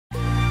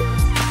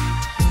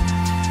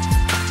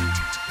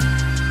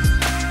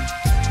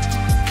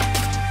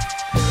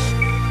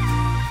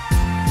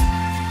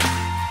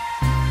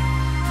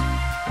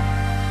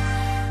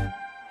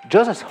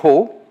Joseph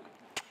Ho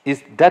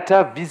is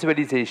data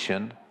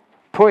visualization,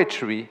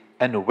 poetry,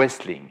 and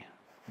wrestling,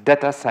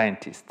 data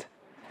scientist.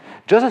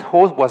 Joseph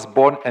Ho was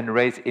born and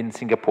raised in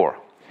Singapore.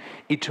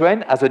 He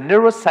trained as a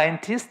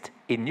neuroscientist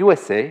in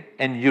USA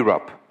and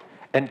Europe,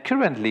 and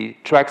currently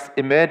tracks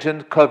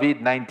emergent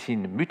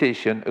COVID-19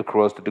 mutation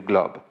across the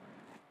globe.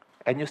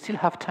 And you still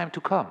have time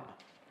to come.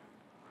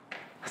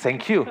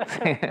 Thank you.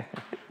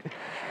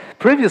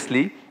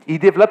 Previously, he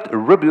developed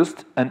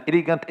robust and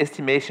elegant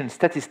estimation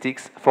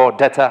statistics for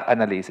data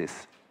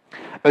analysis.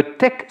 A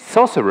tech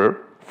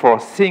sorcerer for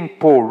Think,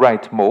 Po,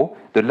 Write More,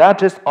 the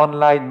largest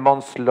online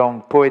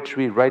month-long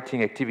poetry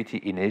writing activity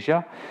in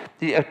Asia,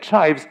 he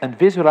archives and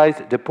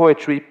visualizes the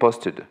poetry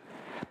posted.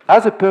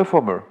 As a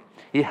performer,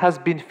 he has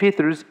been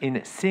featured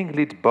in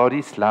Singlet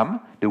Body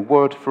Slam, the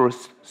world's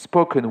first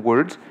spoken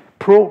word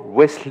pro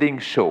wrestling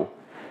show,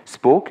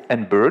 Spoke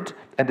and Bird,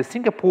 and the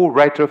Singapore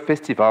Writer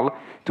Festival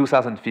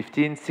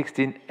 2015,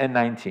 16, and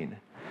 19.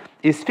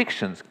 His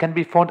fictions can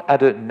be found at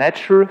the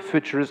Nature,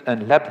 Futures,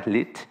 and Lab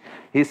Lit.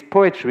 His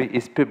poetry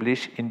is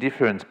published in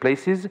different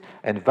places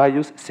and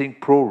various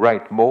Think, Pro,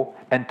 Write More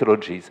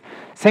anthologies.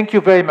 Thank you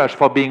very much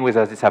for being with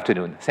us this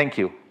afternoon. Thank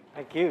you.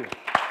 Thank you.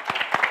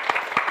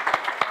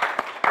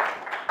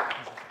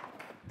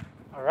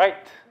 All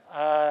right.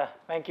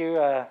 Thank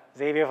you,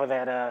 Xavier, for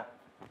that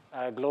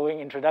glowing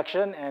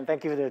introduction, and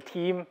thank you to the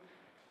team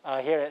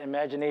here at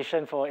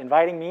iMagination for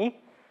inviting me.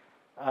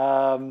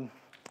 Let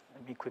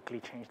me quickly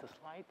change the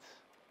slides.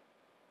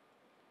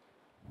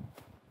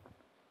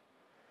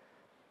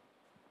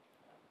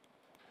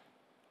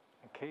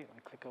 Okay, my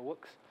clicker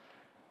works.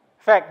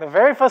 In fact, the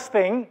very first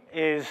thing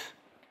is,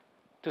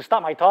 to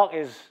start my talk,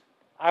 is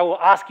I will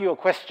ask you a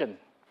question.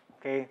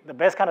 Okay, the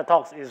best kind of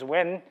talks is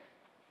when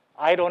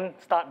I don't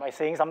start by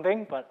saying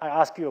something, but I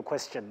ask you a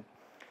question.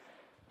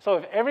 So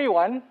if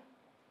everyone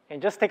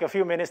can just take a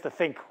few minutes to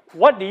think,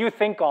 what do you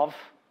think of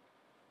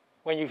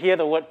when you hear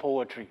the word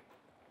poetry?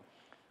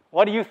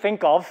 What do you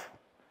think of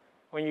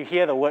when you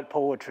hear the word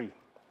poetry?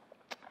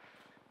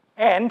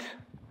 And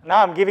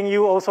now I'm giving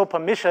you also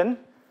permission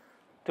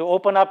to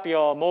open up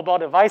your mobile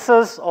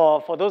devices, or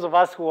for those of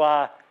us who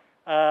are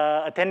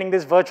attending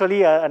this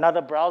virtually,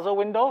 another browser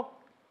window.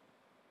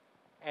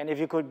 And if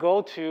you could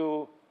go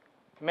to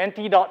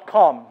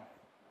menti.com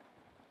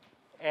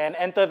and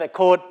enter the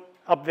code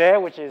up there,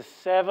 which is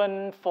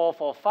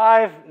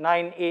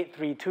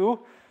 74459832.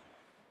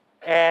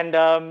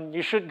 And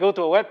you should go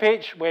to a web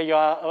page where you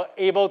are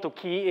able to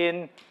key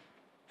in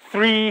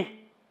 3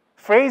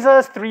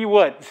 phrases, 3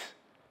 words,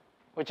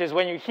 which is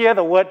when you hear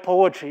the word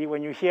poetry,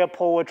 when you hear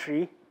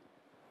poetry,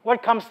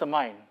 what comes to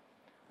mind?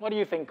 What do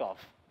you think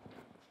of?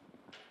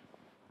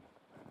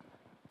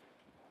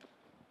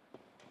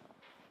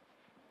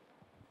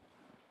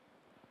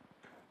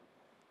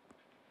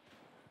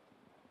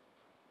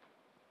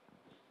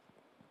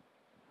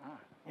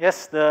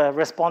 Yes, the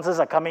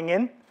responses are coming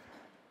in.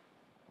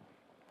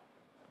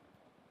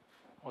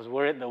 I was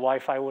worried the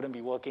Wi-Fi wouldn't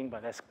be working,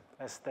 but that's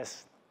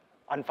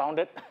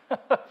unfounded.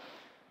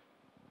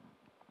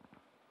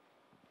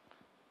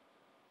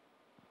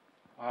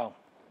 Wow,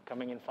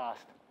 coming in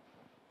fast.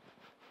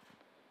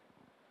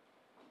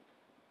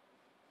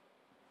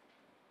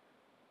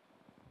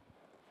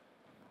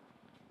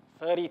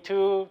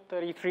 $32,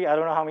 $33. I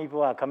don't know how many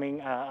people are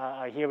coming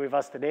are here with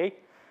us today.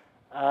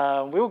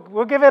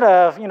 We'll give it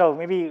a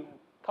maybe a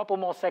couple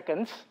more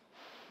seconds,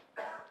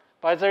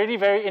 but it's already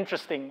very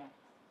interesting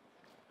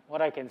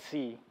what I can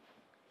see.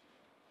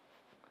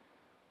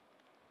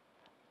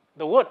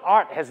 The word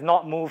art has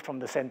not moved from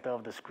the center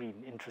of the screen,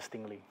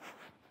 interestingly.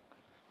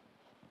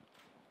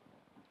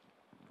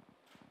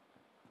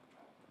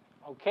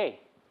 Okay.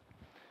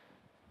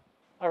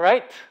 All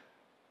right.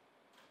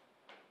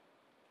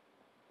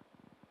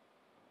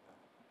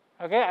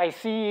 Okay, I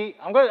see.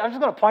 I'm just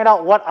going to point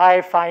out what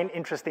I find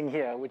interesting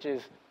here, which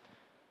is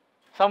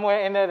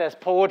somewhere in there there's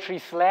poetry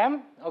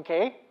slam.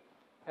 Okay,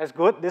 that's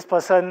good. This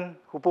person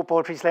who put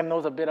poetry slam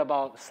knows a bit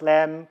about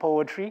slam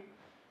poetry,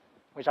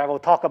 which I will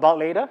talk about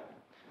later.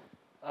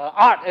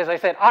 Art, as I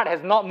said, art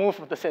has not moved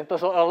from the center,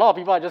 so a lot of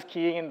people are just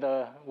keying in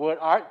the word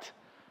art.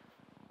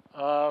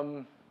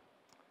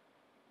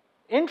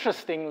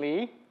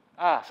 Interestingly,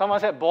 someone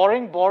said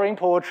boring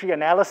poetry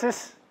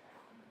analysis.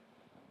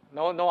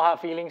 No hard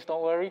feelings,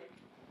 don't worry.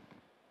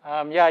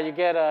 Yeah, you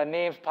get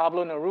names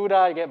Pablo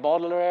Neruda, you get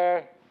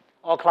Baudelaire,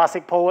 all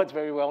classic poets,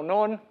 very well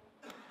known.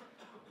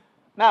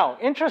 Now,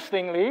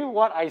 interestingly,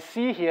 what I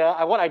see here,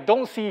 what I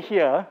don't see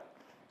here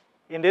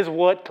in this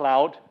word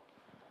cloud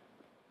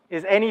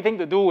is anything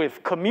to do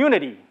with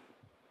community,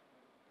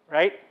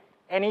 right?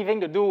 Anything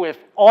to do with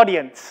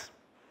audience,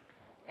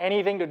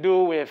 anything to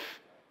do with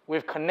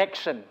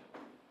connection,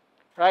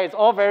 right? It's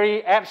all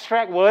very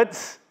abstract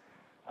words,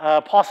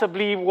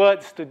 possibly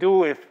words to do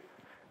with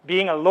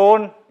being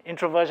alone,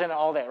 introversion, and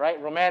all that, right?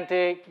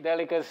 Romantic,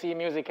 delicacy,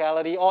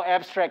 musicality, all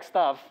abstract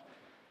stuff.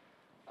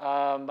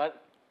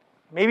 But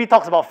maybe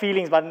talks about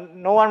feelings, but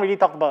no one really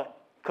talked about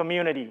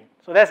community.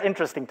 So that's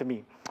interesting to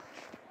me.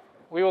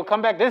 We will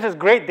come back. This is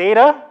great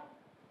data.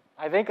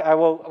 I think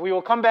we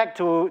will come back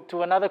to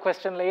another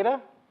question later.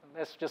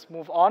 let's just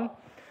move on.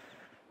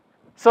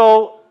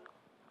 So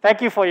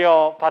thank you for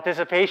your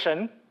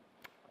participation.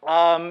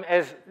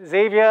 As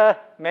Xavier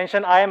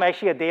mentioned, I am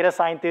actually a data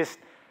scientist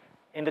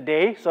in the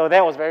day, so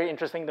that was very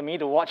interesting to me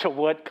to watch a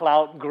word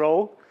cloud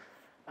grow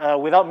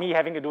without me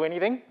having to do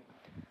anything.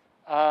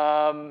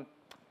 Let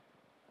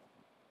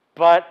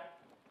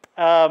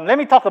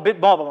me talk a bit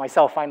more about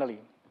myself finally.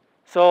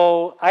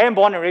 So I am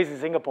born and raised in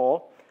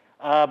Singapore,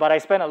 but I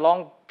spent a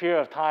long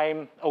period of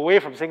time away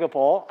from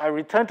Singapore. I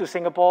returned to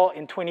Singapore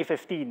in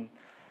 2015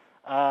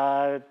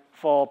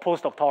 for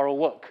postdoctoral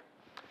work.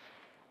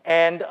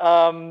 And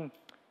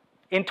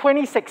in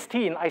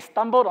 2016, I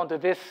stumbled onto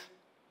this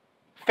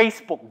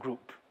Facebook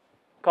group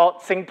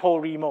called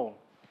Singpo Remo.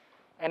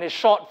 And it's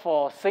short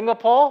for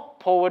Singapore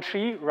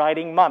Poetry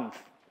Writing Month.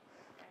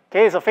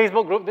 Okay, it's a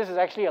Facebook group. This is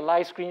actually a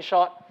live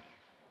screenshot.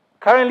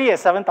 Currently at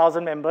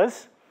 7,000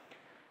 members.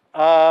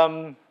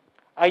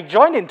 I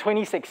joined in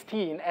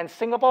 2016, and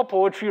Singapore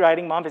Poetry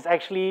Writing Month is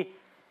actually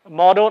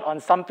modeled on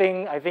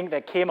something I think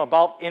that came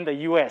about in the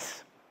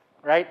US,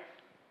 right?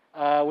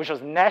 Which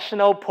was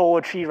National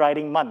Poetry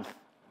Writing Month.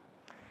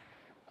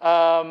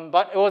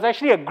 But it was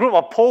actually a group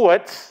of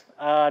poets.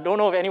 I don't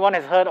know if anyone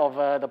has heard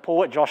of the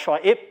poet Joshua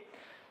Ip.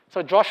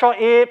 So Joshua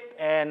Ip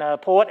and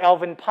poet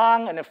Alvin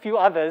Pang and a few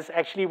others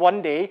actually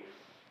one day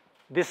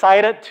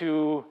decided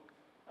to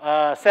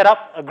set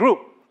up a group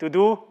to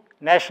do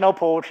National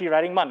Poetry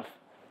Writing Month,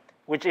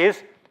 which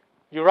is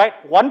you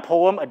write one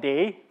poem a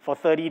day for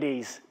 30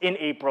 days in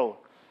April.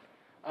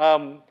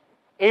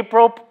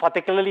 April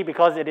particularly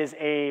because it is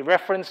a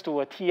reference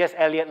to a T.S.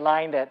 Eliot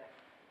line that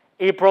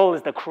April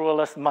is the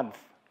cruelest month.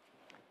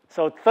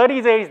 So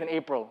 30 days in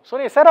April. So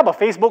they set up a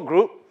Facebook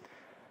group,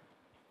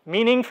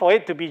 meaning for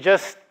it to be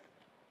just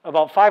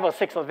about 5 or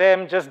 6 of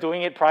them just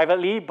doing it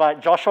privately,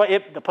 but Joshua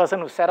Ip, the person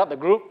who set up the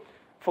group,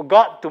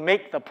 forgot to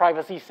make the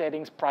privacy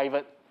settings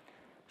private.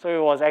 So it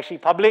was actually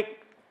public.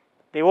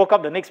 They woke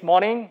up the next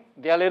morning,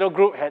 their little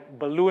group had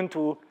ballooned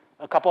to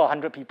a couple of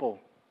hundred people.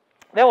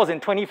 That was in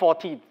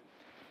 2014.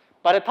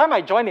 By the time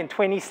I joined in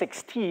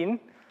 2016,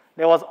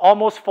 there was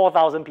almost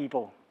 4,000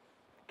 people,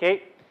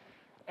 okay?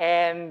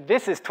 And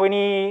this is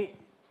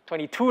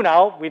 2022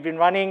 now. We've been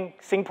running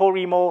Singpo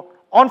Remo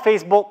on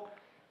Facebook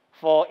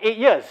for 8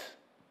 years,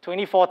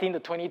 2014 to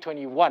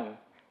 2021.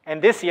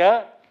 And this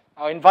year,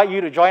 I'll invite you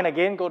to join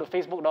again. Go to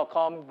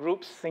facebook.com,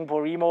 groups,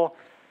 Singpo Remo.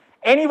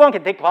 Anyone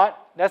can take part.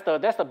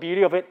 That's the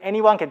beauty of it.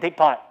 Anyone can take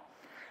part.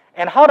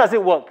 And how does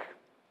it work?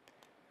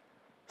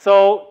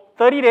 So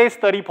 30 days,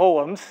 30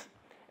 poems.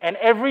 And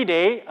every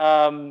day,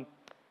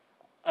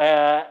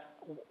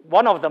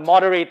 one of the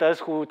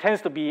moderators, who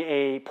tends to be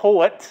a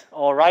poet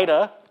or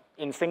writer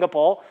in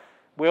Singapore,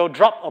 will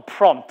drop a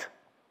prompt.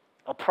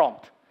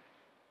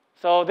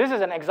 So this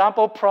is an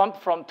example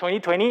prompt from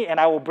 2020,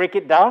 and I will break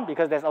it down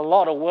because there's a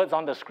lot of words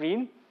on the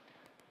screen.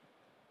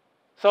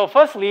 So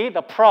firstly,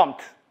 the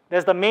prompt.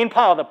 There's the main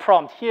part of the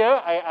prompt.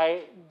 Here,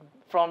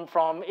 from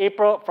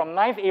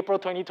 9th April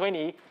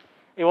 2020,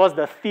 it was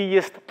the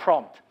theist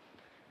prompt,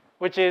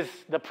 which is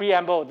the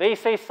preamble. They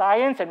say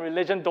science and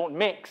religion don't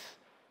mix,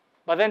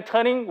 but then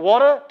turning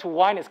water to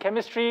wine is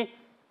chemistry,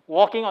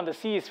 walking on the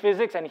sea is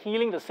physics, and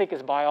healing the sick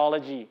is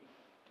biology.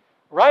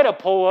 Write a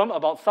poem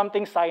about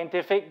something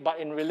scientific, but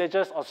in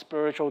religious or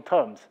spiritual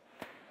terms.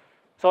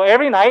 So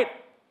every night,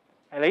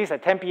 at least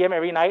at 10 p.m.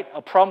 every night,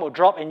 a prompt will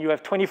drop, and you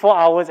have 24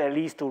 hours at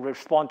least to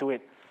respond to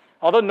it.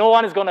 Although no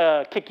one is going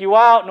to kick you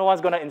out, no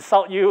one's going to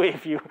insult you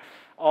if you,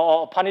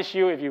 or punish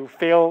you if you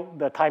fail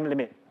the time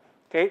limit.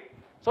 Okay?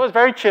 So it's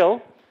very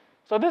chill.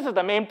 So this is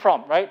the main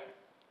prompt, right?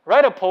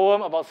 Write a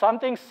poem about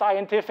something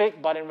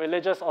scientific, but in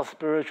religious or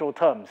spiritual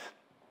terms.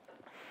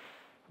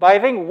 But I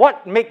think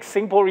what makes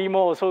Singpo Remo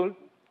also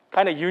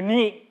kind of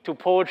unique to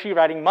Poetry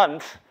Writing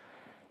Month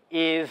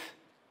is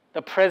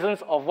the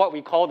presence of what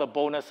we call the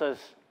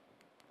bonuses,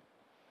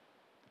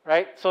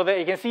 right? So that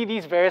you can see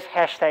these various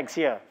hashtags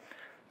here.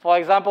 For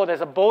example,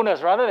 there's a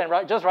bonus. Rather than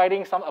just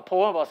writing a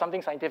poem about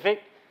something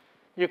scientific,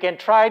 you can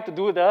try to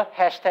do the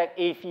hashtag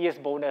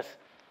atheist bonus.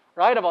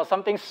 Write about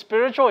something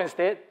spiritual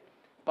instead,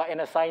 but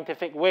in a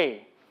scientific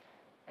way.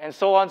 And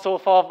so on and so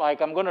forth.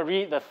 Like I'm going to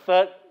read the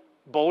third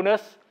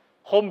bonus,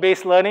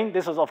 home-based learning.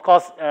 This was, of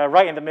course,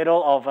 right in the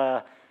middle of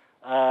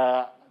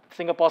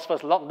Singapore's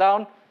first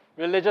lockdown.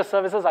 Religious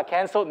services are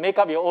cancelled. Make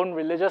up your own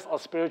religious or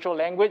spiritual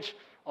language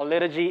or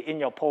liturgy in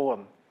your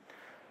poem.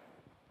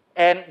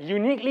 And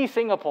uniquely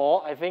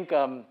Singapore, I think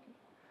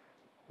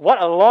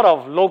what a lot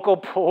of local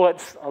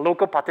poets or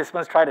local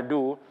participants try to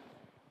do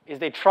is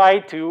they try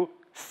to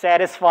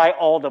satisfy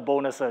all the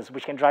bonuses,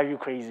 which can drive you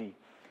crazy.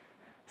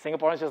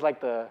 Singaporeans just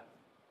like to,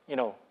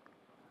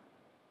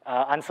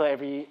 answer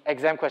every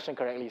exam question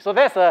correctly. So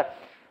there's the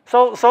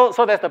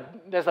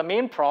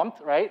main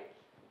prompt, right?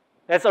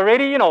 That's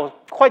already,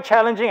 quite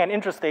challenging and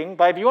interesting.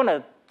 But if you want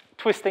to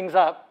twist things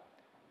up,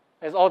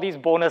 there's all these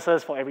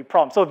bonuses for every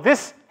prompt. So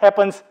this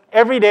happens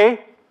every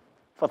day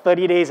for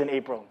 30 days in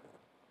April.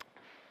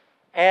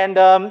 And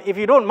if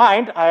you don't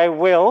mind, I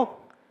will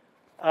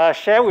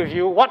share with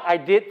you what I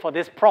did for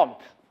this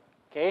prompt.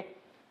 Okay.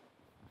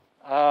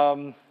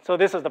 So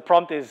this is the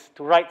prompt, is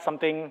to write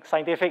something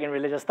scientific in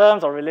religious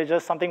terms, or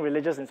something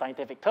religious in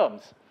scientific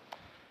terms.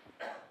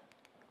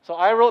 So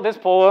I wrote this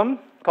poem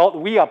called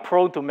We Are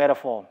Prone to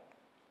Metaphor.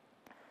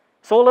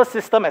 Solar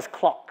system as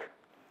clock,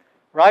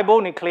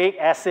 ribonucleic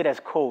acid as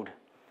code,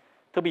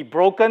 to be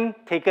broken,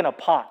 taken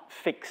apart,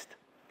 fixed.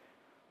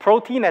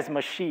 Protein as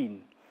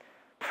machine,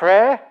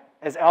 prayer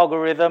as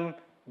algorithm,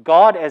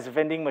 God as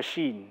vending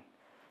machine,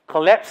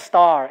 collapsed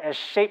star as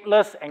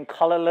shapeless and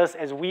colorless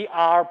as we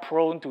are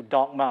prone to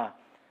dogma,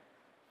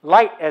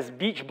 light as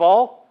beach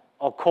ball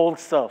or cold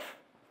surf,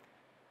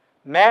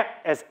 map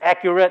as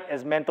accurate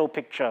as mental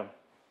picture,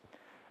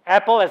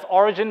 apple as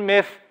origin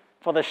myth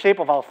for the shape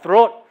of our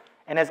throat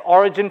and as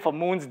origin for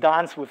moon's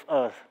dance with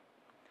earth,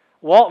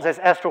 waltz as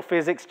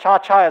astrophysics,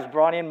 cha-cha as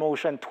Brownian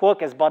motion,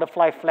 twerk as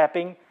butterfly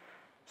flapping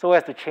so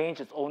as to change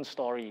its own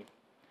story.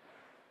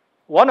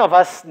 One of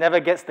us never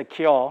gets the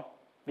cure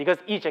because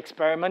each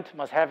experiment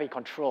must have a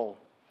control.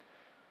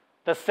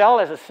 The cell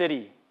as a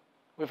city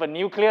with a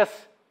nucleus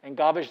and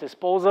garbage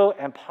disposal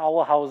and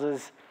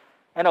powerhouses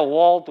and a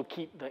wall to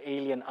keep the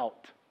alien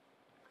out.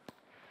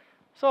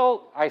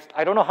 So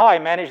I don't know how I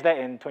managed that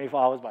in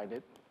 24 hours, but I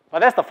did. But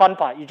that's the fun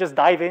part. You just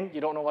dive in.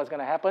 You don't know what's going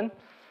to happen.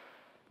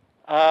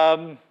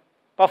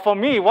 But for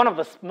me, one of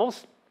the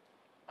most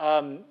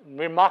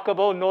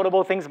remarkable,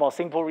 notable things about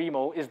Singapore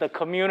Remo is the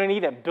community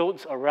that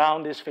builds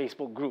around this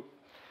Facebook group.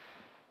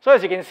 So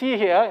as you can see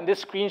here in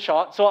this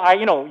screenshot, so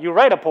you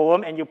write a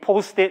poem and you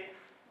post it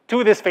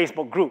to this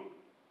Facebook group,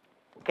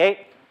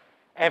 okay?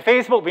 And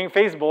Facebook being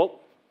Facebook,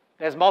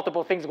 there's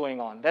multiple things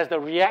going on. There's the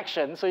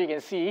reaction, so you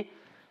can see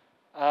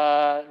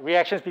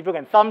reactions. People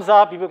can thumbs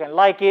up, people can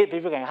like it,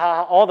 people can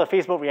ha, all the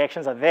Facebook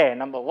reactions are there,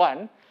 number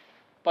one.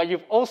 But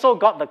you've also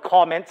got the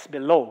comments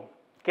below,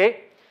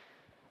 okay?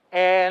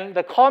 And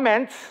the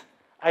comments,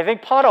 I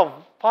think part of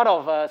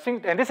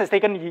and this has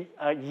taken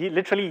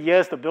literally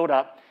years to build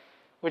up,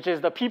 which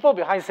is the people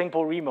behind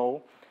Singapore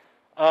Remo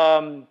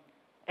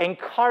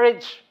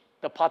encourage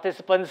the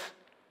participants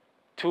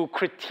to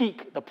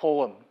critique the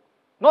poem.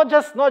 Not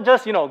just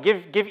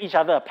give each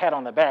other a pat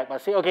on the back,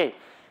 but say, okay,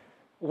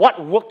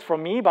 what worked for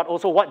me, but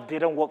also what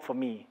didn't work for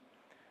me,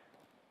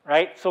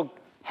 right? So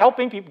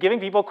giving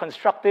people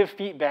constructive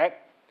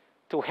feedback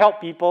to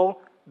help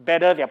people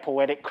better their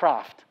poetic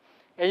craft.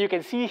 And you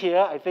can see here,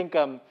 I think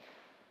Ali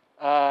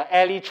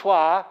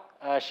Chua,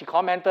 she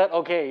commented,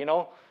 okay,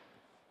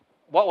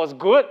 what was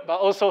good, but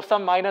also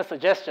some minor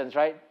suggestions,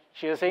 right?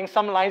 She was saying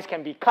some lines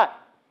can be cut.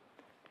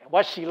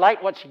 What she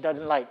liked, what she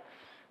doesn't like.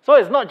 So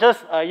it's not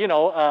just,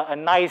 a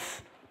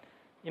nice,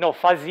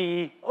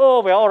 fuzzy,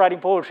 oh, we're all writing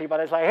poetry, but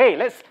it's like, hey,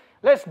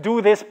 let's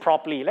do this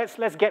properly.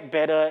 Let's get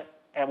better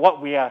at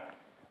what we are,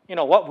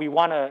 what we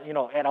want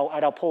to, at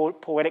our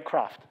poetic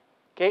craft,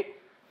 okay?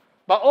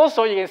 But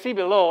also, you can see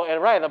below,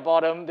 right at the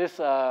bottom, this,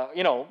 so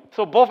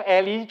both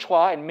Ali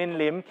Chua and Min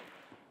Lim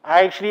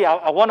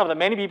are one of the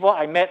many people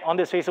I met on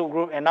this Facebook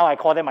group, and now I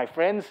call them my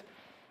friends.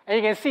 And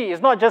you can see,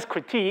 it's not just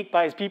critique,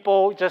 but it's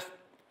people just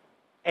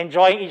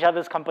enjoying each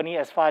other's company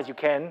as far as you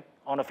can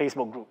on a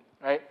Facebook group,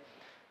 right?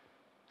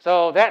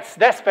 So that's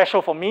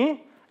special for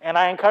me, and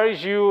I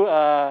encourage you,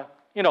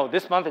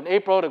 this month in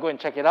April to go and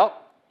check it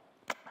out.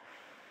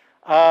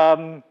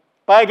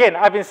 But again,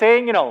 I've been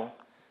saying,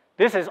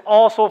 this is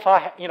all so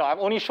far, I'm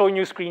only showing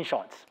you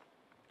screenshots,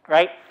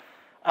 right?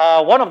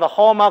 One of the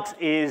hallmarks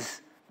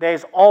is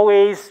there's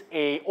always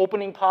an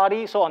opening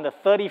party. So on the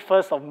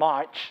 31st of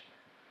March,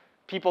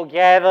 people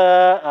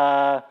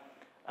gather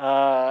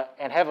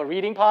and have a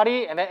reading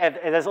party, and then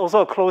there's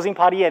also a closing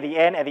party at the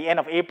end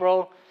of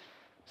April.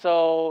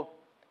 So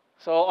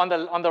on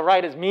the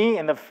right is me,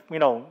 and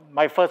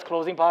my first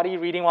closing party,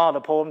 reading one of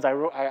the poems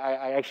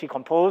I actually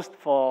composed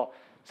for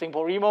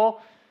Singapore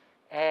Remo,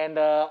 and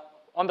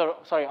on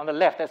the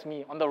left, that's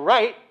me. On the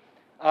right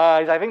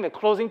is, I think, the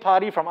closing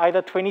party from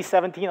either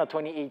 2017 or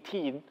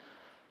 2018.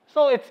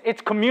 So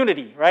it's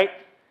community, right?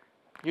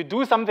 You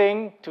do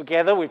something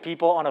together with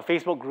people on a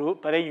Facebook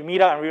group, but then you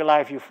meet up in real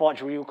life, you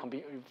forge real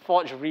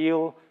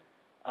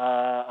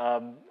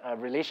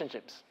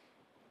relationships,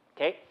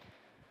 okay?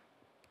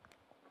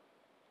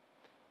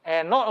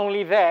 And not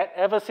only that,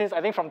 ever since, I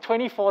think from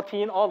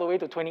 2014 all the way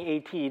to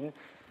 2018,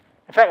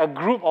 in fact, a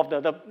group of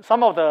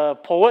some of the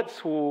poets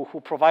who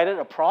provided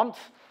the prompts,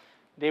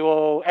 they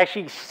will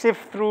actually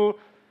sift through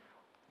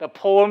the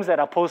poems that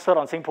are posted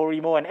on Singapore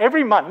Remo, and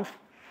every month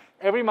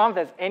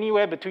there's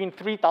anywhere between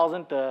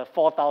 3,000 to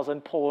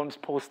 4,000 poems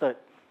posted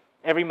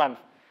every month.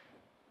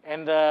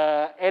 And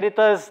the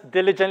editors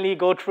diligently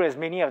go through as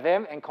many of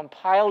them and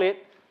compile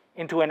it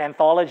into an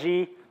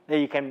anthology that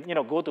you can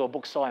go to a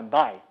bookstore and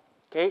buy,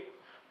 okay?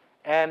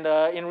 And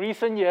in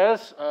recent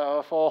years,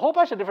 for a whole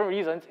bunch of different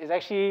reasons, it's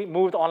actually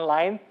moved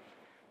online.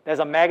 There's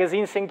a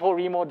magazine,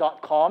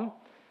 singaporeremo.com,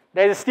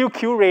 that is still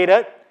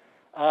curated,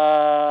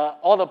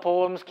 all the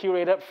poems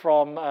curated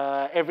from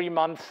every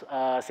month's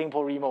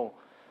Singapore Remo.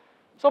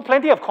 So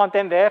plenty of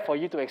content there for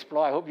you to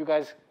explore. I hope you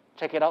guys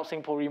check it out,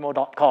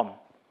 singaporeremo.com.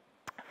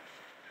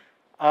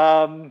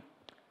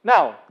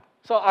 Now,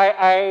 so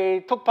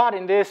I took part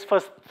in this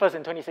first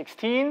in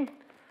 2016.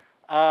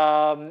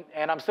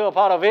 and I'm still a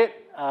part of it.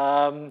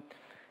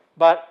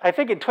 But I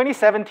think in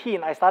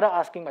 2017, I started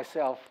asking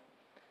myself,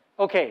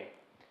 okay,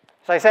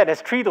 so I said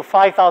there's 3,000 to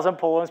 5,000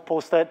 poems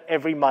posted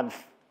every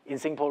month in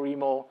Singapore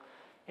Remo.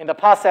 In the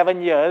past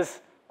 7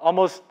 years,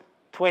 almost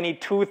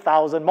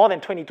 22,000, more than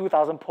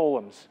 22,000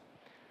 poems.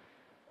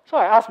 So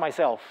I asked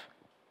myself,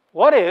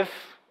 what if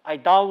I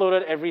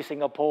downloaded every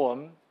single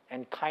poem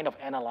and kind of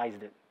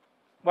analyzed it?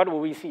 What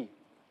will we see?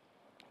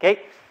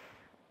 Okay,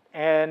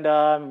 and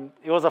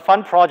it was a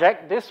fun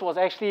project. This was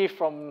actually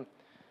from,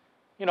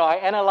 I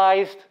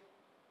analyzed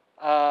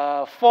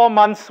 4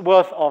 months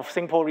worth of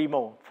Singapore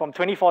Remo from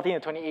 2014 to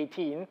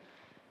 2018,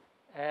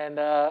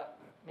 and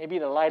maybe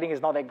the lighting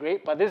is not that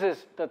great, but this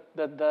is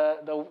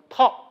the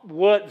top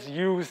words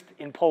used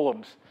in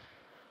poems.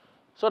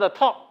 So the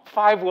top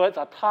 5 words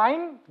are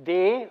time,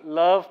 day,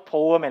 love,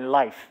 poem, and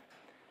life,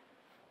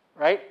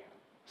 right?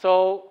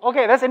 So,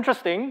 okay, that's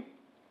interesting.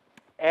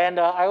 And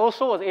I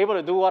also was able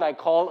to do what I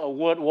call a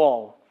word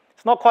wall.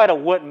 It's not quite a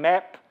word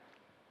map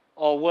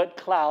or word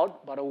cloud,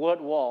 but a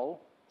word wall.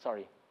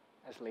 Sorry,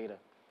 that's later.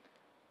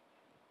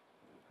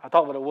 I'll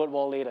talk about the word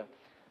wall later.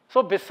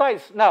 So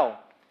besides, now,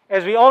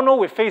 as we all know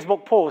with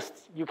Facebook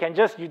posts, you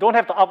don't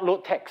have to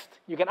upload text.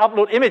 You can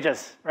upload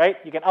images, right?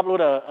 You can upload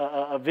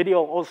a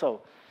video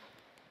also.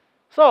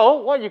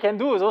 So what you can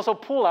do is also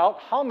pull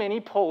out how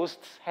many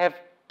posts have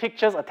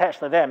pictures attached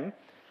to them,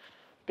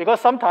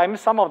 because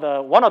sometimes some of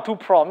the 1 or 2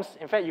 prompts,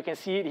 in fact, you can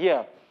see it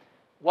here.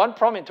 One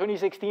prompt in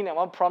 2016 and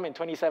one prompt in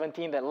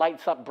 2017 that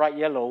lights up bright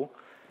yellow.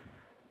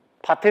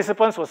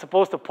 Participants were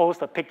supposed to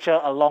post a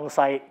picture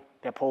alongside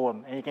their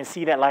poem, and you can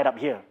see that light up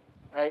here,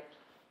 right?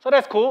 So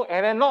that's cool.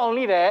 And then not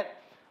only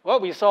that,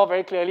 what we saw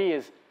very clearly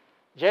is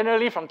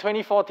generally from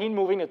 2014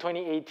 moving to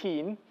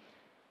 2018,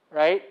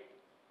 right,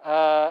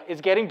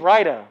 it's getting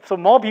brighter. So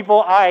more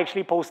people are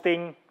actually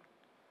posting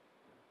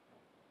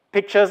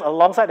pictures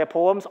alongside their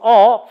poems,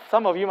 or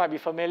some of you might be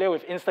familiar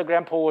with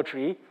Instagram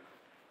poetry.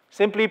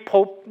 Simply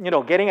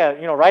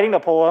writing the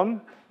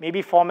poem,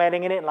 maybe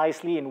formatting it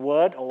nicely in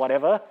Word or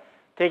whatever,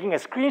 taking a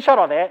screenshot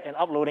of that and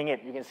uploading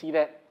it. You can see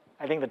that,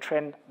 I think, the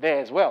trend there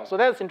as well. So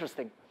that's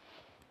interesting.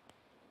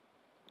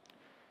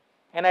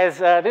 And as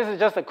this is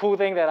just a cool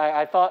thing that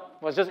I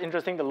thought was just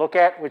interesting to look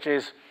at, which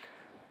is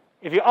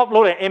if you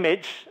upload an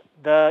image,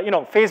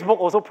 Facebook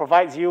also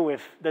provides you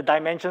with the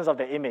dimensions of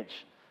the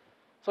image.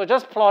 So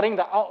just plotting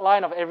the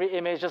outline of every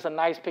image, just a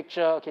nice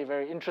picture, okay,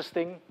 very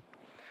interesting.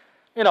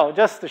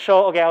 Just to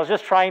show, okay, I was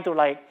just trying to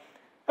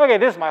okay,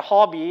 this is my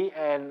hobby,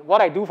 and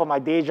what I do for my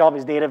day job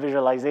is data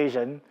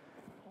visualization.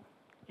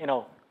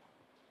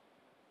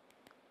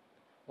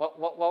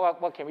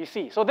 What can we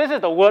see? So this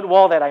is the word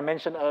wall that I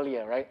mentioned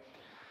earlier, right?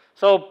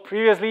 So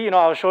previously,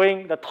 I was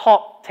showing the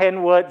top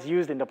 10 words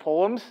used in the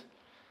poems.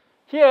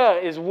 Here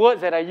is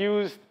words that are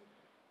used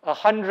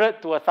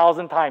 100 to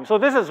 1,000 times. So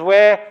this is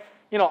where,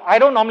 I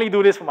don't normally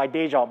do this for my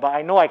day job, but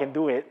I know I can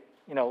do it,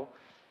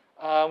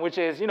 which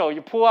is,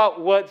 you pull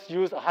out words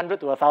used 100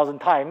 to 1,000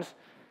 times,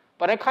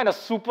 but then kind of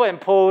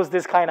superimpose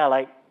this kind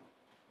of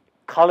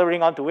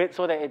coloring onto it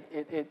so that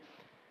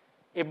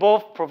it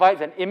both provides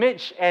an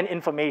image and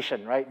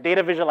information, right?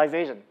 Data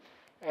visualization.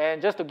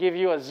 And just to give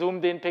you a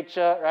zoomed in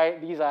picture,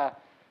 right? These are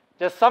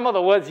just some of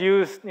the words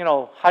used,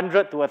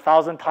 100 to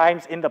 1,000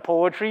 times in the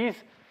poetries.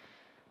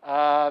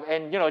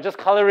 And, just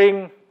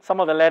coloring some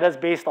of the letters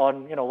based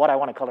on, what I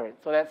want to color it.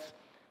 So that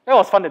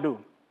was fun to do.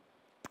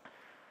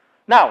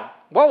 Now,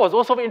 what was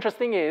also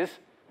interesting is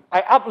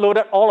I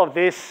uploaded all of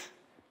this,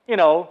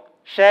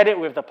 shared it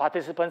with the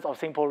participants of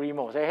Singapore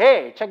Remo. Say,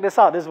 hey, check this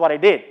out. This is what I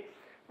did,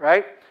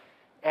 right?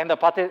 And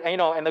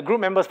the group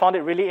members found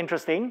it really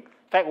interesting.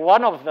 In fact,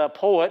 one of the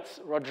poets,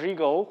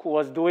 Rodrigo, who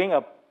was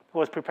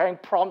preparing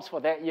prompts for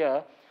that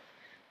year,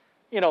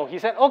 he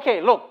said, okay,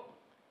 look,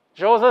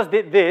 Joseph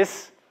did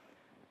this.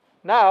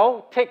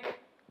 Now take,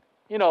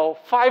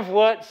 5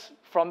 words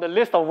from the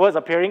list of words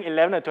appearing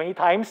 11 or 20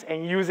 times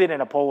and use it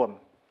in a poem.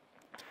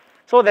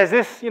 So there's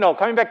this,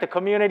 coming back to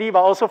community,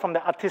 but also from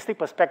the artistic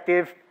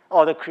perspective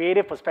or the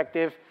creative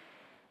perspective,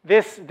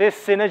 this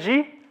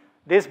synergy,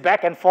 this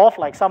back and forth,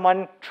 like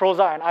someone throws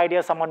out an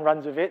idea, someone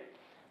runs with it.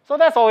 So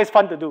that's always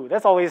fun to do.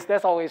 That's always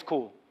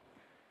cool.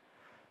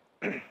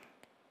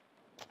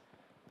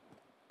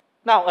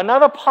 Now,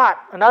 another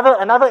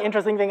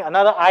interesting thing,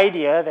 another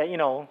idea that,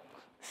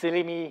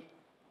 silly me,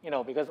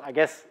 because I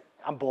guess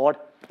I'm bored,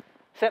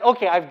 said,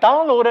 okay, I've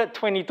downloaded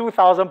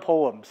 22,000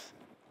 poems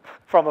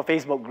from a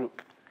Facebook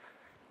group.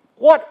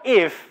 What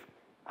if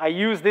I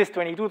use these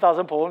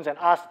 22,000 poems and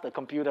ask the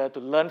computer to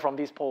learn from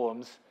these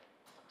poems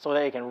so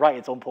that it can write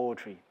its own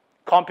poetry,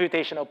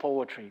 computational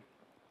poetry,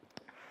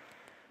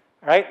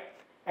 right?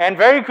 And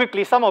very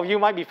quickly, some of you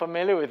might be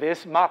familiar with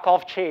this,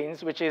 Markov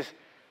chains, which is,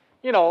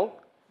 look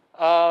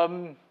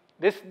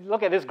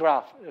at this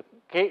graph.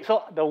 Okay,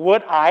 so the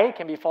word I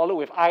can be followed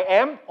with I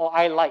am or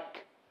I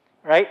like,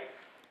 right?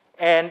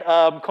 And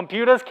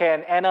computers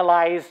can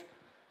analyze,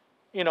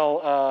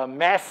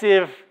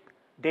 massive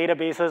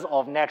databases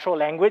of natural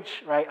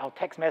language, right? Our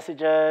text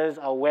messages,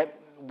 our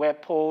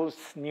web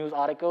posts, news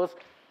articles,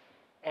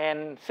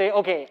 and say,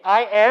 okay,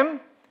 I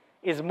am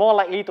is more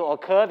likely to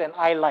occur than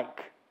I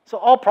like. So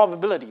all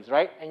probabilities,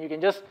 right? And you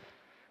can just,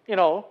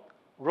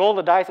 roll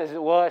the dice, as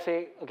it were,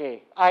 say,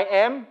 okay, I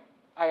am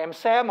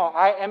Sam, or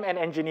I am an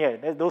engineer.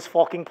 There's those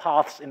forking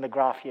paths in the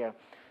graph here.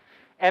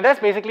 And that's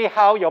basically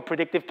how your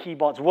predictive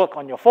keyboards work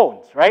on your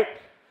phones, right?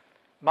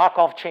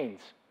 Markov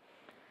chains.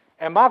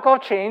 And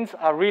Markov chains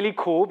are really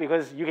cool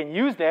because you can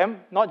use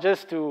them not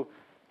just to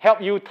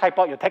help you type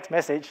out your text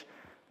message,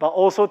 but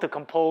also to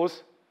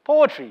compose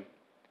poetry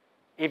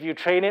if you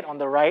train it on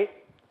the right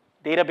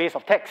database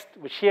of text,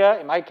 which here,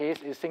 in my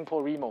case, is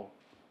SingPoRemo.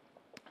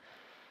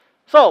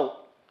 So,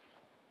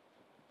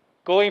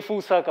 going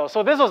full circle.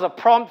 So this was a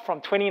prompt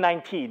from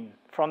 2019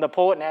 from the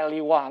poet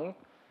Natalie Wang,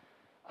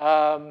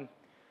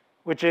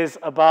 which is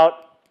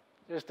about,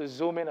 just to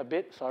zoom in a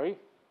bit, sorry.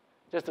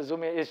 Just to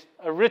zoom in, it's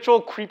a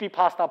ritual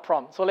creepypasta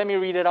prompt. So let me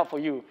read it out for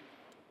you.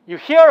 You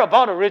hear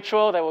about a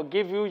ritual that will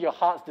give you your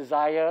heart's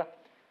desire.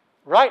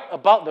 Write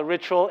about the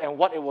ritual and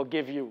what it will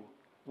give you.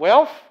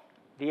 Wealth,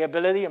 the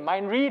ability to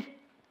mind read,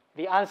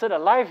 the answer to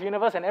life,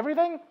 universe, and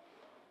everything,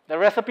 the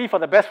recipe for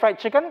the best fried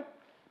chicken.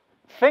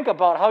 Think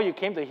about how you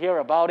came to hear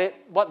about it,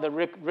 what the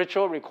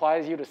ritual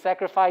requires you to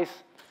sacrifice,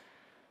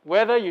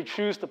 whether you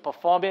choose to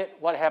perform it,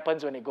 what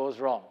happens when it goes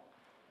wrong.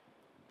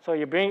 So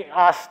you're being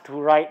asked to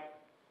write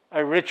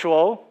a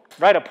ritual,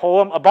 write a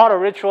poem about a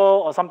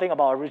ritual or something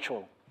about a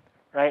ritual,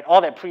 right?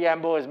 All that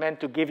preamble is meant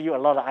to give you a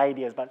lot of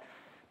ideas. But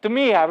to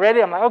me, I read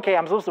it, I'm like, okay,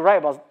 I'm supposed to write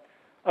about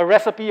a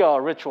recipe or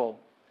a ritual.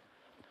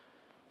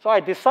 So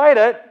I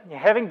decided,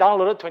 having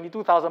downloaded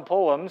 22,000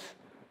 poems,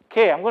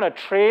 okay, I'm going to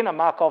train a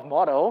Markov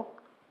model,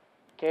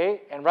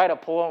 okay, and write a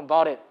poem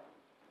about it.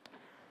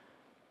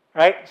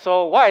 Right?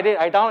 So what I did,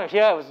 I downloaded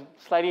here, it was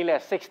slightly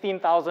less,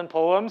 16,000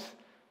 poems.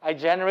 I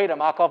generate a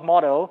Markov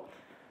model.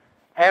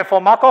 And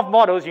for Markov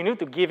models, you need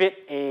to give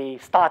it a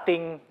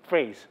starting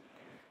phrase.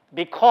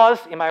 Because,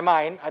 in my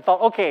mind, I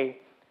thought, okay,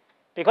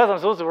 because I'm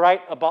supposed to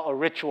write about a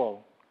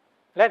ritual,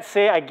 let's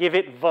say I give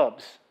it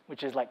verbs,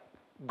 which is like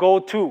go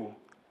to,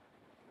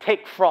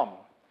 take from.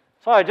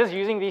 So I'm just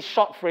using these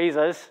short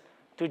phrases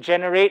to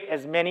generate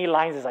as many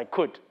lines as I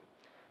could.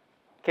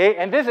 Okay,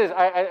 and this is,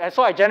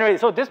 so I generated,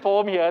 so this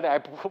poem here that I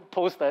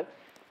posted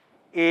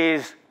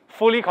is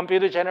fully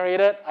computer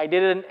generated. I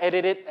didn't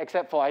edit it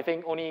except for, I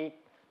think, only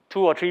 2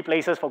 or 3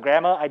 places for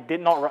grammar. I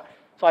did not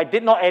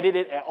edit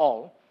it at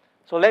all.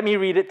 So let me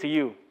read it to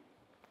you.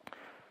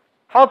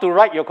 How to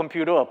write your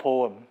computer a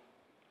poem.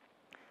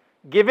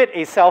 Give it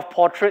a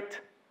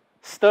self-portrait.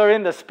 Stir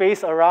in the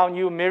space around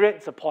you,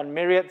 myriads upon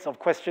myriads of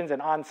questions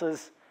and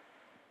answers.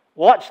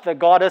 Watch the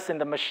goddess in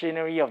the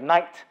machinery of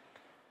night.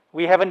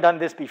 We haven't done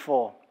this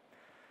before.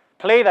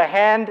 Play the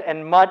hand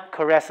and mud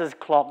caresses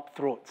clogged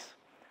throats.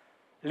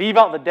 Leave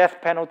out the death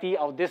penalty,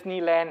 our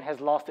Disneyland has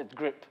lost its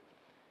grip.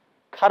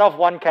 Cut off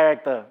one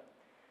character.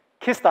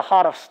 Kiss the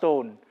heart of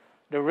stone.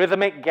 The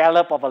rhythmic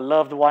gallop of a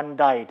loved one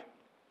died.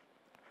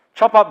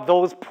 Chop up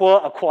those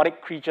poor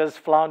aquatic creatures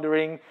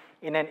floundering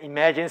in an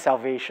imagined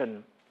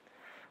salvation.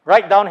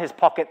 Write down his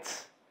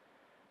pockets.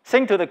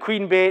 Sing to the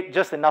queen bed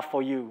just enough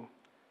for you.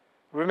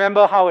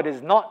 Remember how it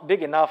is not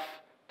big enough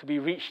to be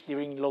reached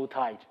during low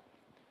tide.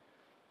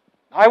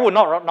 I would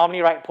not normally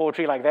write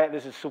poetry like that.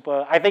 This is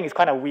super, I think it's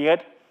kind of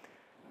weird.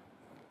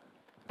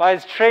 But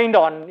it's trained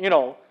on,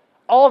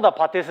 all the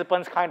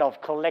participants' kind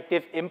of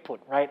collective input,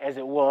 right, as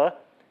it were,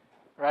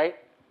 right?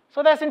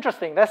 So that's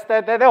interesting. That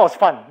was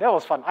fun. That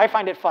was fun. I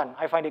find it fun.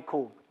 I find it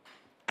cool.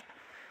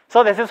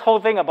 So there's this whole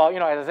thing about,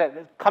 as I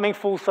said, coming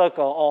full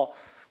circle, or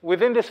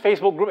within this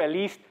Facebook group at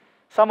least,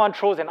 someone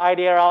throws an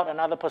idea out,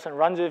 another person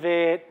runs with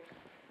it.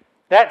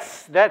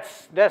 That's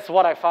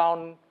what I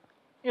found,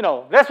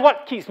 that's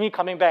what keeps me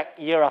coming back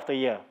year after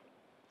year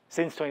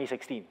since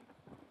 2016.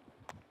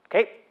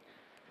 Okay?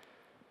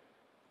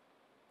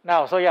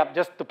 Now, so yeah,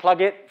 just to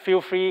plug it,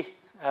 feel free,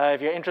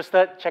 if you're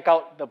interested, check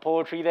out the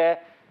poetry there.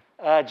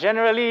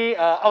 Generally,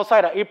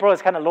 outside of April,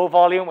 it's kind of low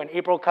volume. When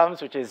April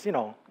comes, which is,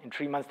 in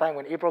 3 months' time,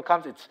 when April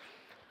comes,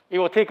 it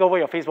will take over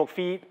your Facebook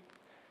feed,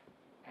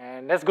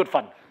 and that's good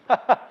fun.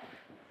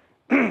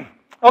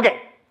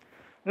 Okay,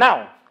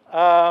 now,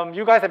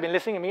 you guys have been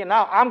listening to me, and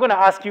now I'm going to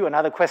ask you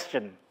another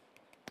question.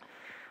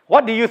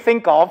 What do you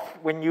think of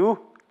when you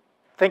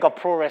think of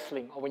pro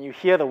wrestling, or when you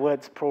hear the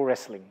words pro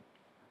wrestling?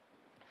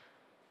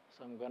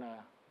 So I'm going to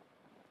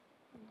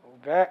go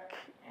back,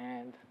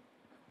 and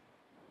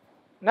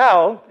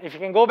now, if you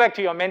can go back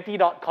to your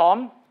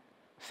menti.com,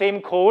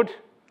 same code,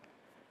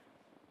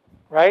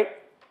 right?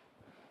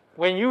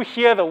 When you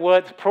hear the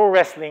words pro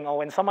wrestling, or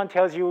when someone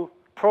tells you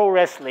pro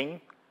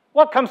wrestling,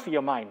 what comes to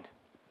your mind?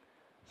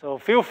 So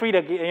feel free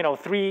to,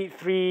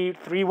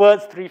 three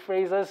words, 3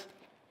 phrases.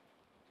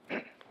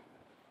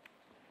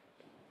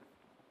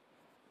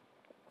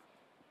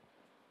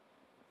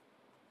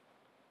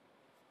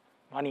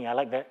 Money, I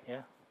like that,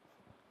 yeah.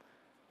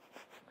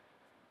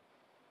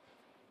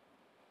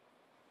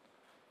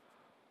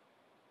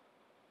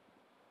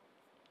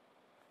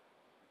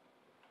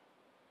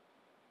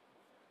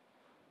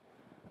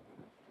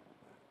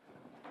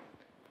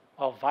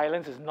 Oh,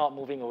 violence is not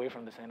moving away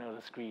from the center of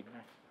the screen.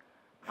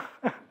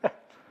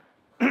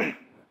 Right?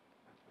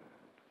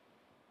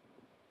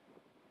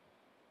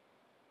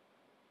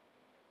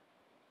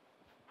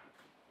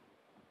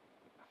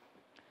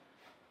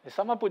 Did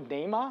someone put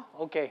Neymar?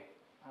 Okay.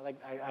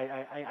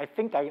 I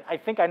think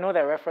I know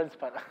that reference,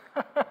 but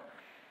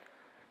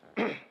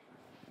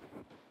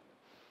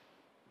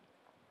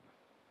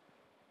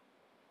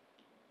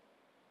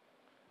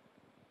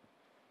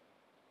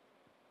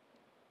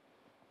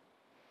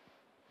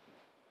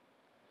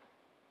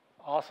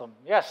awesome.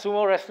 Yeah,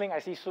 sumo wrestling. I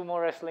see sumo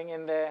wrestling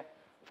in there.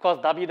 Of course,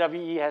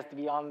 WWE has to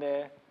be on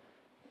there.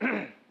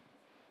 And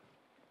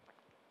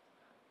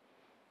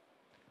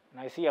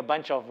I see a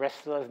bunch of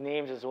wrestlers'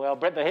 names as well.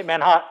 Bret the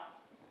Hitman Hart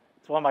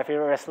is one of my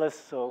favorite wrestlers,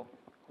 so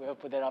we'll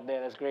put that up there.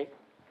 That's great.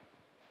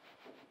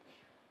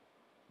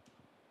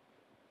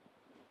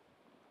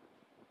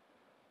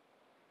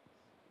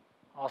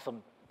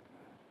 Awesome.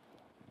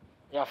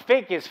 Yeah,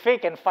 fake is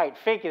fake and fight.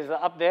 Fake is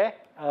up there.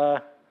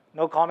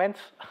 No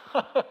comments.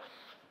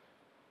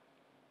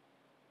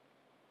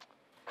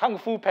 Kung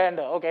Fu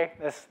Panda. Okay,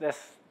 that's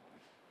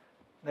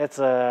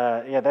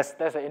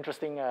an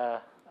interesting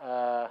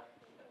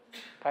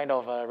kind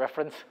of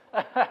reference.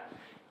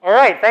 All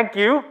right, thank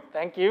you.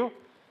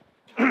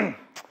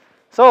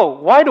 So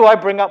why do I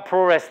bring up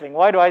pro wrestling?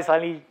 Why do I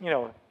suddenly,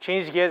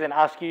 change gears and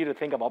ask you to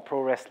think about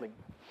pro wrestling?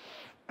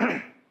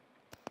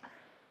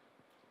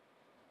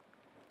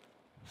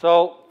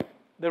 So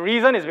the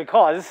reason is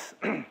because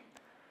in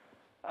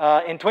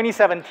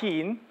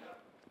 2017,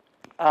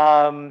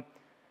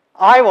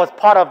 I was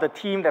part of the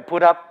team that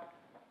put up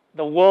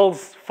the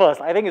world's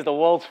first, I think it's the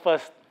world's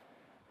first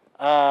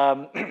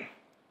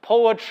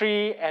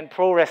poetry and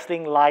pro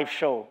wrestling live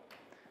show.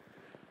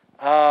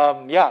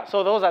 Yeah,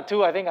 so those are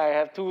two. I think I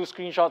have two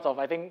screenshots of,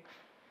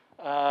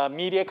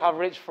 media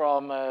coverage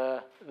from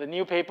the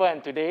new paper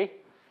and today.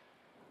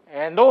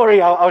 And don't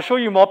worry, I'll show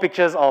you more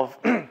pictures of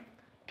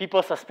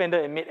people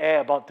suspended in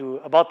midair about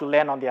to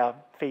land on their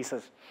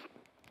faces.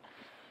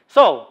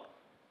 So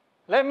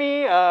let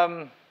me,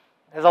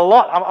 there's a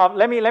lot.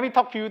 Let me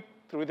talk you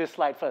through this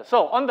slide first.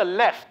 So on the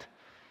left,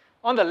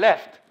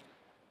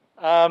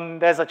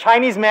 there's a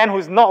Chinese man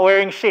who's not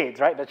wearing shades,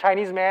 right? The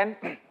Chinese man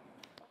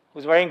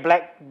who's wearing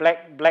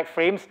black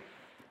frames.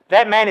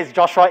 That man is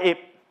Joshua Ip.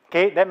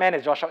 Okay, that man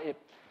is Joshua Ip.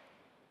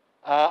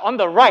 On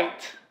the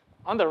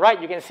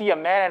right, you can see a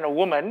man and a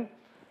woman.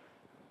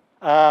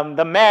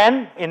 The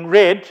man in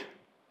red,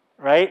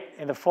 right,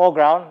 in the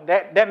foreground,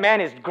 that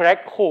man is Greg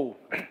Ho.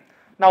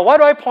 Now, why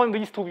do I point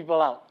these two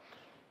people out?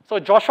 So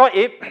Joshua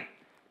Ip,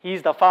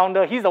 he's the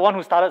founder, he's the one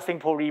who started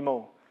Singapore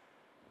Remo.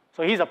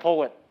 So he's a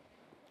poet.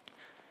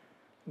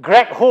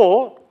 Greg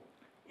Ho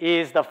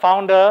is the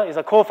founder, is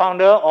a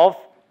co-founder of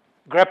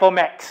Grapple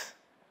Max,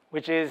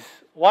 which is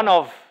one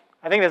of,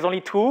 I think there's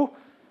only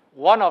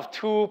one of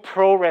two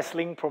pro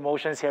wrestling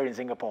promotions here in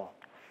Singapore.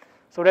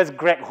 So that's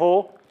Greg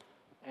Ho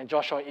and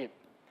Joshua Ip.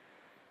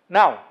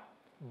 Now,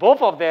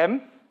 both of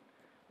them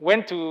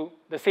went to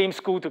the same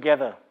school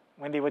together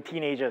when they were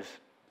teenagers.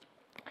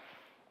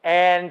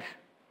 And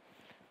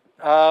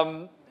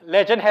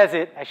legend has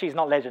it, actually it's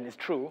not legend, it's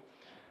true,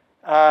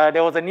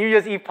 there was a New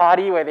Year's Eve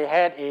party where they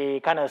had a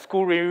kind of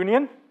school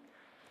reunion.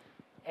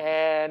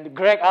 And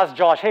Greg asked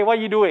Josh, hey, what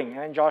are you doing?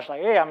 And Josh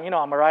like, hey, I'm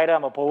a writer,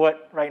 I'm a poet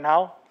right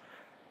now.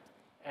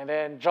 And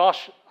then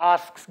Josh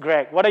asks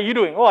Greg, what are you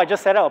doing? Oh, I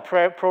just set up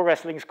a pro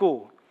wrestling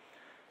school.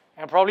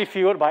 And probably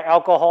fueled by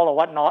alcohol or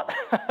whatnot,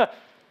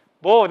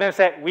 both of them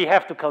said, we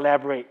have to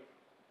collaborate.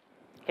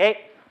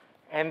 Okay?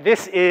 And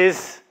this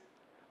is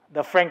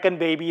the Franken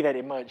baby that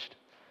emerged.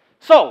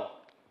 So,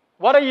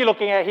 what are you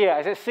looking at here?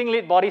 I said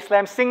Singlet Body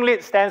Slam.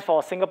 Singlet stands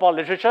for Singapore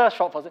Literature,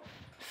 short for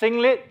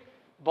Singlet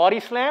Body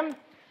Slam.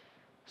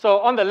 So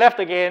on the left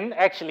again,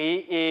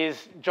 actually,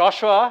 is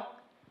Joshua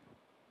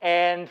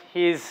and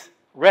his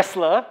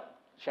wrestler,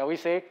 shall we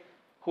say,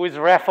 who is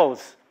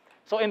Raffles.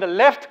 So in the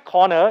left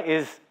corner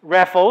is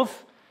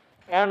Raffles,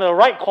 and on the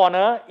right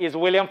corner is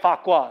William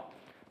Farquhar.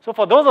 So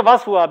for those of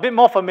us who are a bit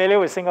more familiar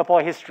with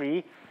Singapore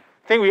history,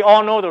 I think we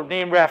all know the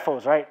name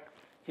Raffles, right?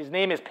 His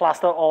name is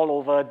plastered all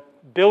over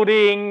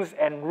buildings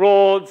and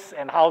roads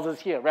and houses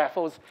here,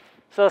 Raffles,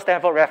 Sir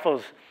Stamford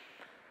Raffles.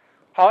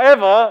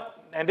 However,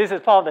 and this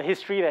is part of the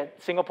history that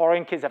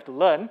Singaporean kids have to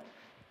learn,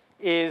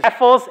 is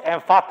Raffles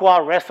and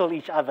Farquhar wrestle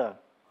each other,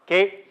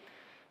 okay?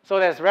 So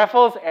there's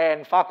Raffles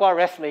and Farquhar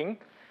wrestling,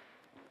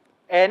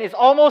 and it's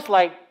almost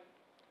like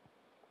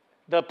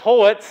the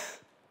poets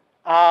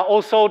are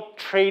also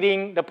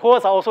trading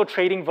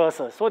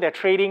verses. So they're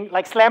trading,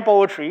 like slam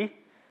poetry.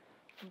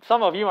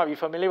 Some of you might be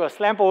familiar with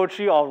slam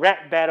poetry or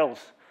rap battles,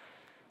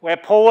 where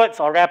poets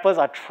or rappers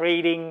are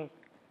trading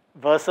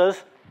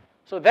verses.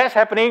 So that's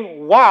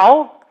happening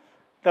while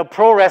the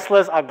pro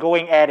wrestlers are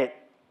going at it,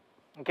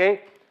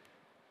 okay?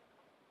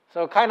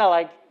 So kind of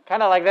like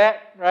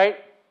that, right?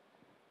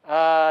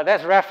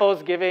 That's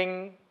Raffles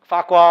giving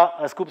Farquhar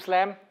a scoop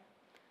slam,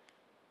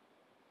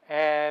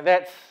 and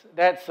that's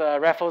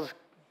Raffles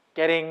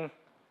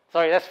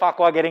that's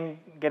Farquhar getting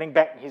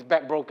his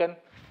back broken.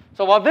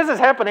 So while this is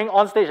happening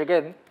on stage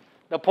again,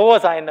 the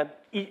poets are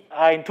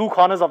in two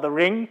corners of the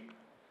ring,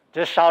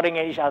 just shouting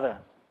at each other.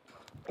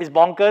 It's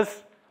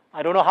bonkers.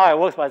 I don't know how it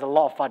works, but it's a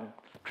lot of fun.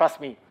 Trust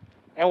me.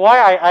 And why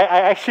I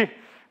actually,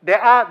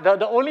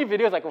 the only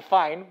videos I could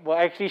find were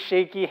actually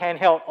shaky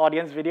handheld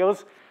audience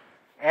videos,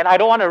 and I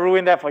don't want to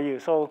ruin that for you.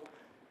 So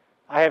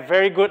I have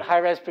very good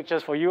high-res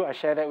pictures for you. I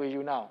share that with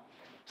you now.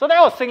 So that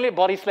was Singlet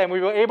Body Slam. We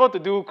were able to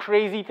do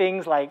crazy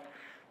things like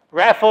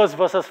Raffles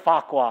versus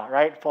Farquhar,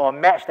 right, for a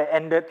match that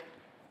ended,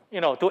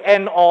 to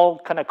end all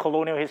kind of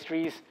colonial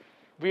histories.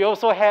 We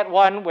also had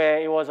one where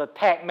it was a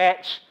tag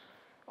match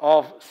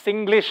of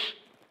Singlish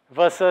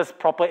versus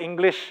proper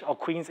English or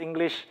Queen's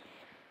English.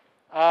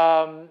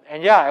 And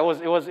yeah, it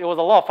was a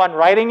lot of fun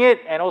writing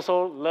it and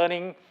also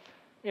learning,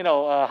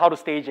 how to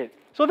stage it.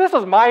 So this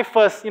was my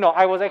first,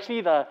 I was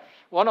actually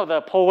one of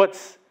the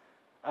poets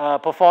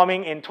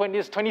performing in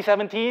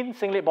 2017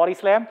 Singlet Body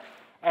Slam,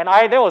 and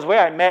that was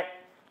where I met,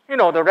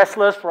 the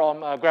wrestlers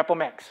from Grapple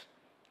Max.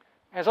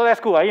 And so that's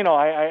cool.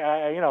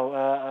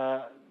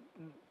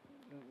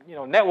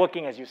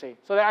 Networking, as you say.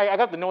 So I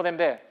got to know them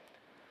there.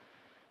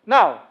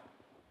 Now,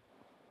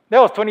 that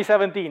was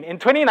 2017. In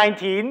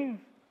 2019,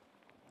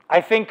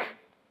 I think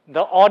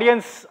the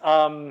audience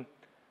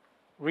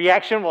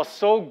reaction was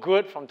so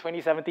good from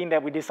 2017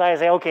 that we decided to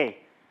say, okay,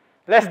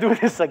 let's do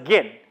this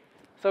again.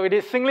 So we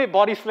did Singlet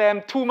Body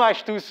Slam too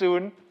much too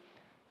soon,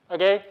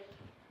 okay?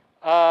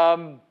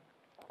 And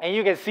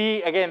you can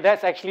see, again,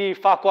 that's actually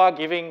Farquhar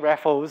giving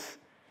Raffles,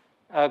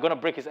 gonna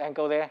break his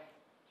ankle there.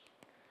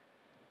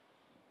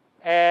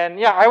 And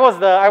yeah, I was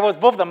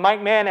both the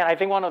mic man and I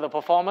think one of the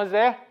performers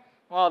there,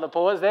 one of the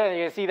poets there, and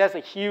you can see that's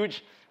a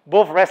huge,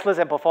 both wrestlers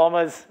and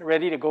performers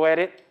ready to go at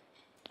it.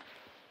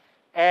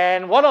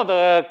 And one of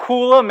the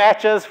cooler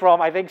matches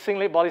from, I think,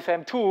 Singlet Body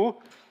Slam 2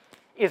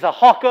 is a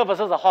hawker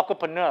versus a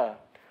hawkerpreneur.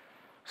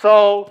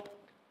 So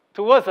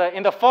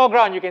in the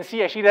foreground, you can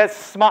see actually that's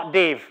Smart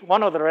Dave,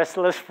 one of the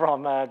wrestlers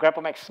from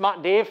Grapple Max,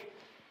 Smart Dave.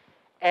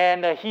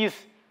 And he's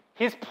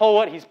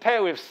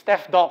paired with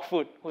Steph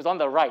Dogfoot, who's on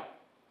the right,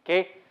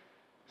 okay?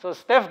 So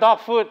Steph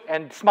Dogfoot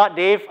and Smart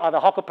Dave are the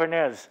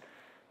hawkerpreneurs.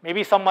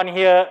 Maybe someone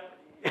here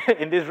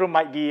in this room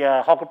might be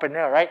a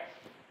hawkerpreneur, right?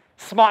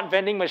 Smart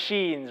vending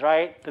machines,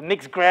 right? The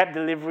next Grab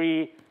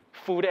delivery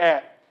food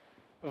app.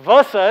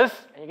 Versus,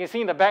 and you can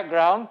see in the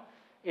background,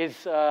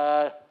 is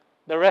the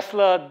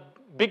wrestler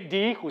Big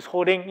D, who's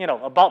holding,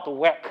 about to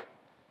whack.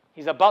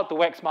 He's about to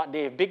whack Smart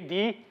Dave. Big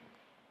D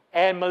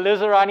and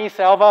Melissa Rani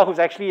Selva, who's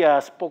actually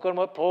a spoken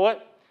word poet.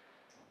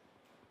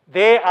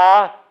 They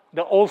are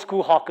the old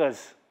school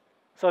hawkers.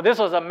 So this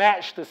was a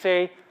match to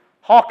say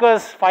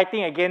hawkers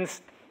fighting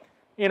against,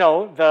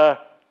 the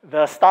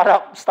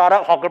startup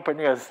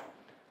hawkerpreneurs.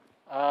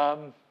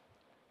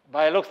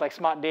 But it looks like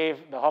Smart Dave,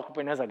 the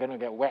hawkerpreneurs are going to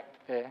get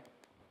whacked there.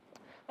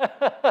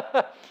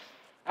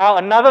 Now,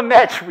 another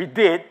match we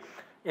did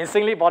in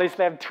Singlet Body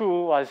Slam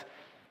 2 was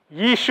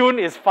Yishun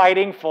is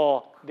fighting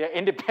for their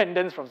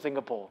independence from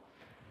Singapore,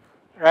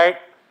 right?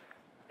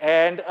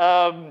 And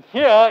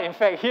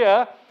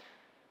here,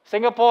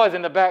 Singapore is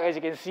in the back, as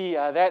you can see.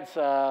 That's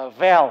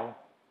Val,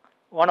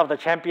 one of the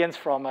champions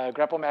from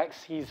Grapple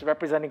Max. He's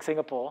representing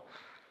Singapore.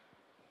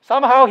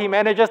 Somehow he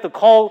manages to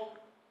call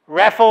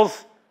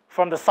Raffles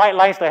from the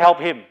sidelines to help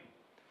him,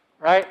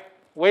 right?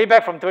 Way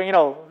back from,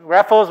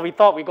 Raffles, we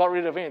thought we got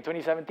rid of him in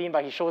 2017,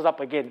 but he shows up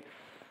again.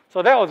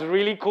 So that was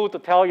really cool to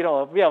tell,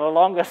 we have a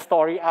longer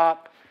story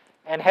arc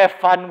and have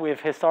fun with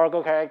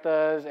historical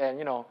characters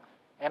and,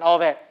 and all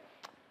that.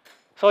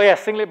 So yeah,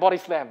 Singlet Body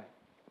Slam.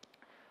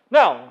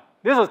 Now,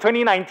 this was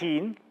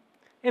 2019.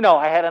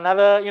 I had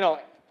another,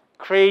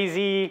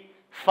 crazy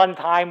fun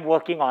time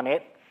working on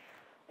it.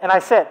 And I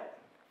said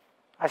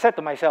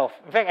to myself,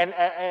 in fact,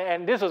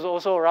 and this was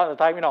also around the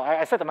time,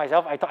 I said to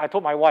myself, I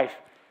told my wife,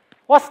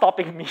 what's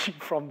stopping me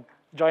from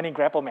joining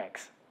Grapple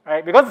Max,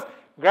 right? Because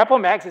Grapple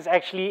Max is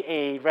actually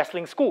a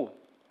wrestling school.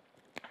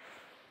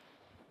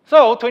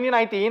 So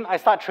 2019, I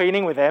start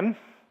training with them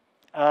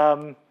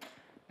because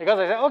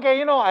I said,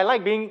 okay, I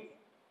like being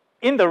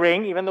in the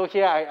ring, even though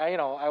here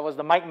I was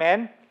the mic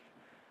man.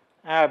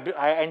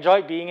 I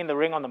enjoyed being in the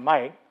ring on the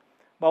mic.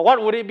 But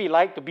what would it be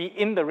like to be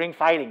in the ring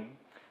fighting?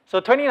 So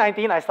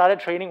 2019, I started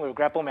training with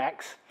Grapple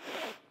Max.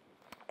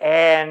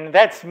 And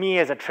that's me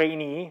as a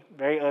trainee,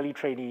 very early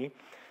trainee,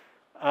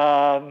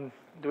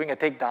 doing a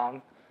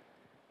takedown.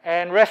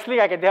 And wrestling,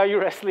 I can tell you,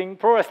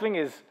 pro wrestling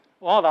is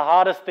one of the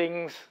hardest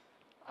things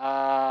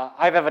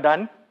I've ever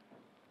done.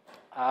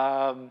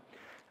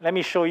 Let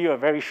me show you a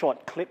very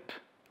short clip.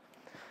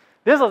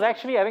 This was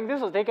actually, I think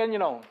this was taken,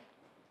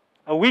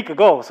 a week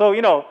ago. So,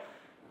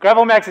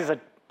 Grapple Max is a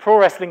pro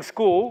wrestling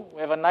school.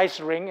 We have a nice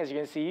ring, as you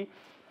can see.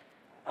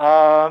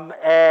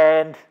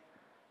 And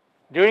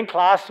during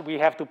class, we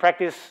have to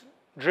practice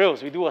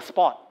drills. We do a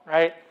spot,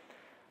 right?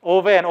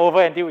 Over and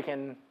over until we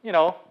can,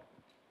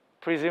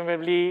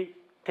 presumably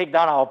take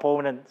down our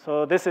opponent.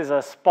 So this is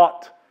a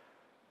spot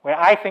where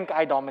I think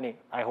I dominate,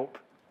 I hope.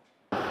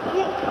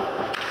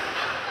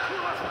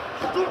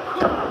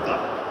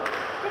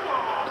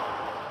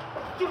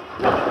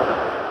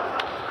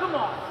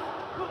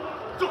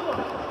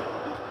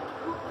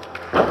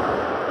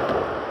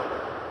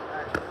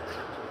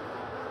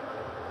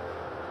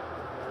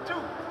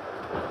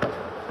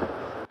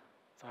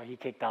 So he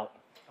kicked out.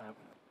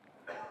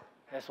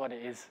 That's what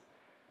it is.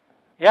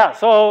 yeah,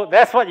 so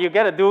that's what you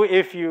get to do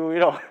if you,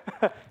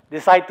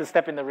 decide to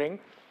step in the ring.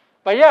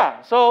 But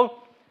yeah,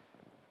 so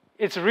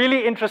it's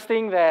really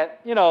interesting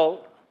that,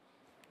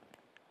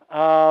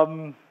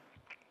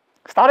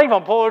 starting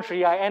from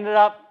poetry, I ended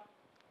up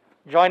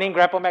joining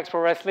Grapple Max Pro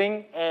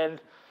Wrestling,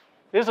 and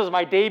this was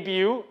my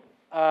debut,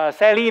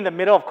 sadly in the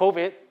middle of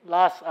COVID,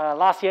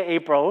 last year,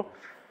 April.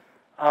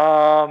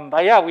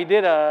 But yeah, we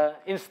did a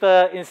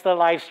Insta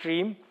live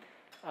stream,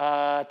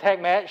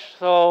 tag match.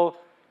 So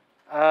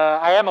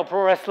I am a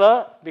pro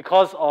wrestler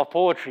because of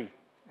poetry.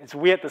 It's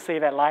weird to say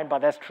that line, but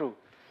that's true.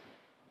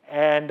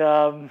 And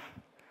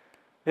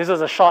this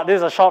is a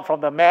shot from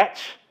the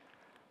match.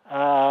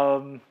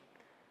 Trying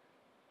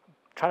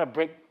to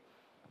break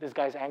this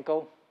guy's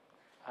ankle.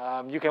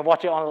 You can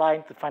watch it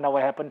online to find out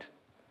what happened.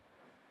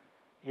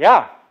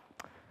 Yeah.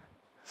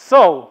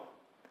 So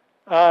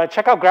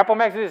check out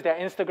GrappleMax. This is their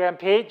Instagram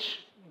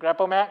page,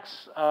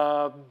 GrappleMax.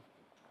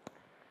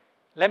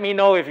 Let me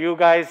know if you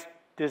guys,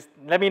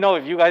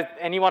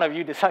 any one of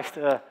you decides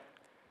to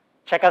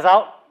check us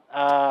out.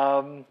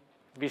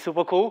 Be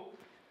super cool.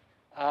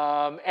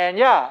 And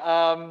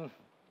yeah,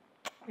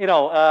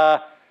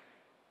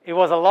 it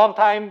was a long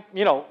time,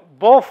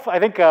 both, I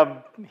think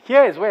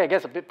here is where it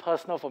gets a bit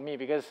personal for me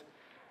because,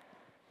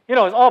 it's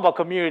all about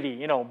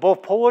community.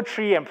 Both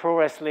poetry and pro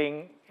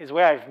wrestling is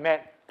where I've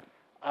met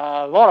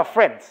a lot of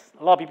friends,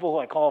 a lot of people who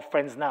I call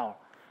friends now.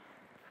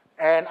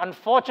 And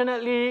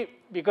unfortunately,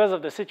 because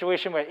of the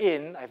situation we're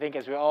in, I think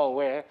as we're all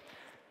aware,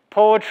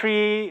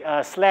 poetry,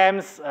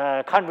 slams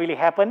can't really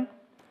happen.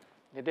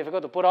 They're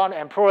difficult to put on.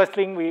 And pro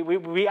wrestling,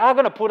 we are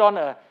going to put on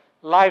a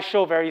live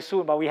show very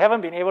soon, but we haven't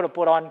been able to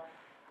put on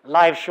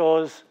live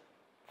shows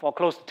for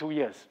close to 2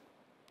 years.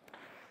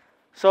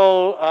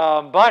 So,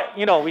 but,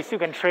 we still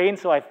can train,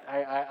 so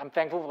I'm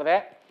thankful for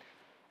that.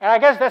 And I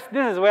guess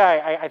this is where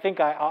I think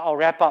I'll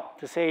wrap up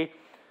to say,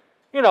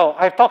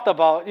 I've talked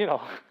about,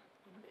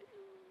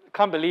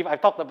 can't believe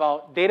I've talked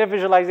about data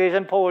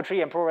visualization,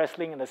 poetry, and pro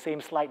wrestling in the same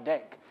slide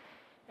deck.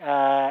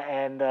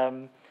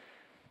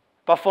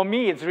 But for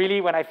me, it's really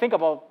when I think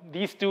about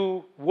these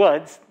two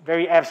words,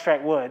 very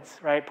abstract words,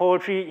 right?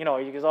 Poetry,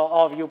 because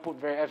all of you put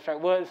very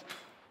abstract words.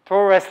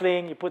 Pro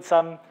wrestling, you put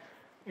some,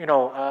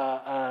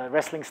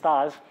 wrestling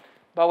stars.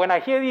 But when I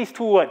hear these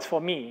two words, for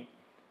me,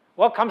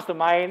 what comes to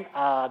mind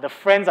are the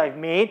friends I've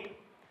made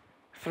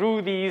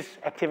through these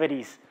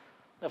activities,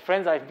 the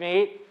friends I've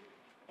made,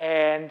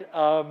 and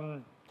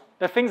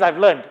the things I've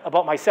learned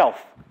about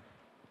myself.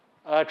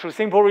 Through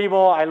Singapore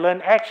Remo, I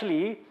learned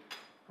actually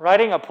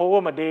writing a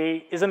poem a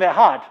day isn't that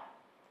hard,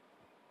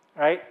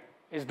 right?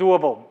 It's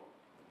doable.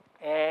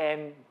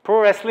 And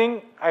pro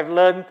wrestling, I've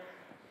learned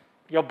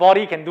your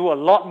body can do a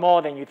lot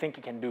more than you think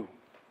it can do.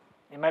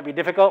 It might be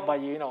difficult, but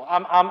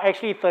I'm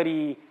actually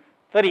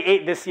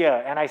 38 this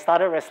year, and I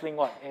started wrestling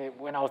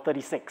when I was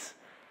 36.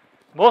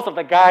 Most of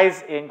the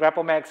guys in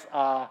GrappleMax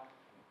are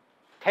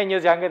 10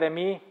 years younger than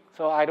me,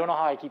 so I don't know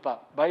how I keep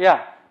up. But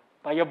yeah,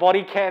 but your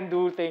body can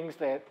do things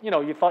that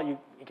you thought you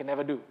can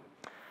never do.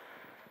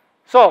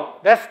 So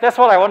that's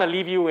what I want to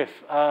leave you with.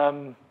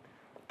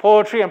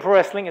 Poetry and pro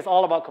wrestling is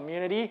all about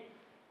community,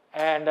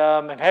 and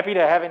I'm happy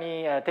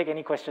to take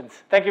any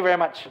questions. Thank you very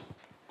much.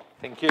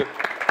 Thank you.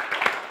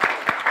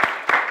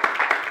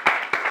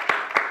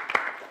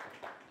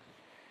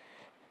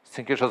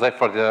 Thank you, Joseph,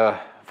 for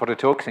the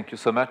talk. Thank you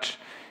so much.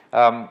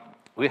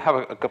 We have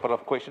a couple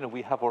of questions.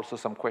 We have also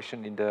some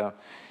questions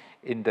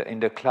in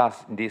the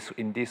class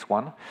in this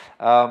one.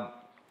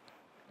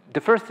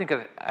 The first thing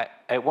that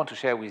I want to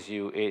share with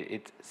you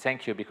is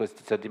thank you, because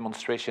it's a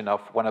demonstration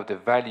of one of the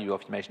value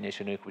of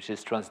imagination, which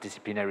is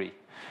transdisciplinary,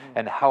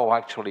 and how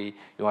actually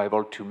you are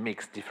able to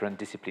mix different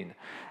disciplines.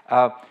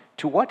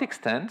 To what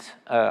extent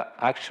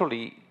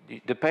actually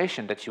the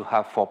passion that you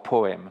have for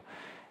poem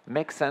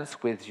makes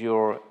sense with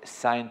your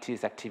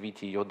scientist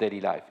activity, your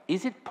daily life?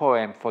 Is it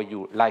poem for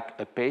you like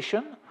a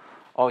passion,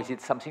 or is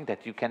it something that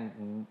it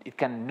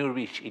can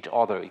nourish each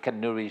other? It can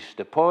nourish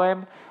the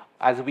poem,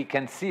 as we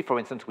can see, for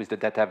instance, with the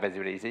data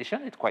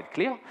visualization, it's quite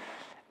clear.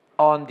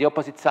 On the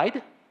opposite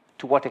side,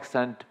 to what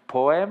extent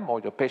poem or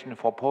your passion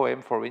for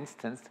poem, for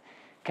instance,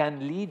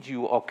 can lead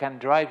you or can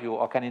drive you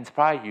or can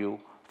inspire you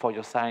for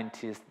your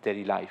scientist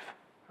daily life?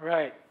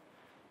 Right.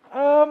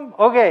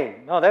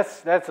 Okay. No,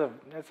 that's a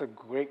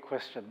great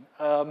question.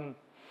 I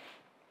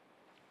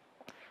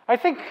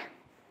think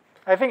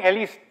at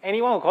least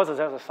anyone who calls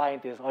themselves a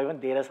scientist or even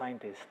data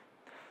scientist,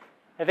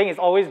 I think it's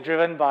always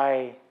driven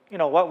by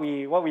what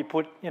we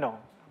put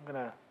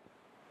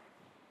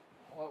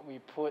what we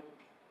put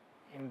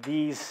in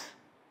these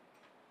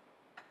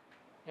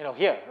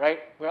here, right?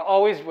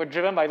 We're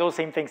driven by those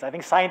same things. I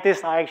think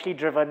scientists are actually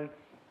driven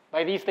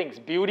by these things: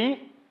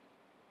 beauty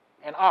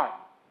and art,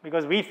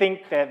 because we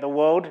think that the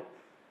world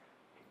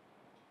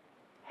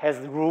has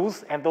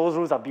rules and those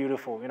rules are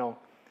beautiful.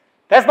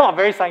 That's not a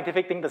very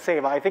scientific thing to say,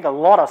 but I think a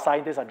lot of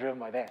scientists are driven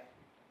by that,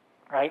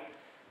 right?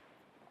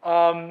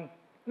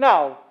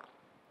 Now,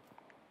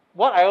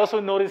 what I also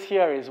notice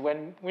here is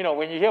when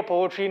you hear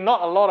poetry,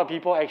 not a lot of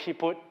people actually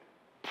put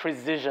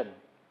precision.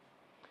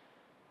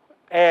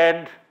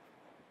 And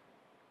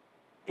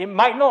it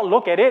might not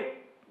look at it,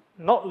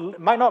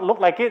 might not look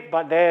like it,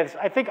 but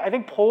I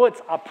think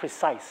poets are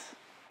precise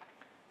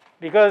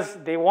because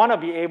they want to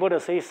be able to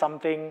say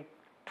something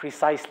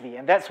precisely,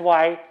 and that's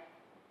why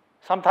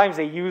sometimes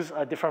they use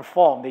a different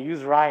form. They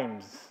use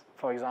rhymes,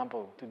 for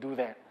example, to do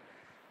that.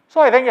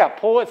 So I think, yeah,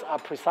 poets are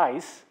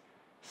precise.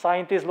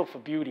 Scientists look for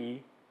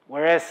beauty,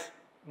 whereas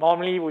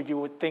normally you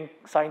would think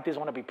scientists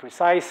want to be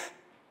precise,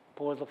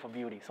 poets look for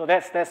beauty. So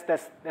that's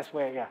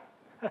where, yeah.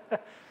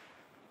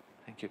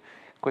 Thank you.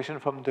 Question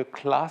from the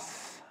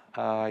class.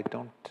 I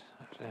don't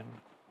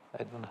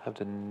have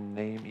the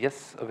name.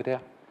 Yes, over there.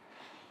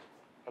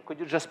 Could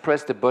you just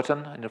press the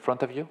button in the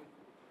front of you?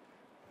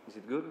 Is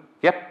it good?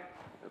 Yep.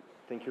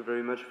 Thank you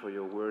very much for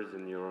your words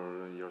and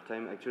your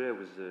time. Actually, I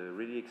was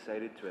really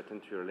excited to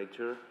attend to your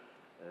lecture,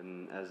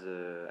 as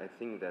I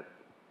think that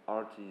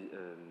art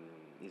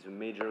is a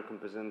major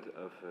component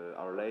of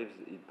our lives.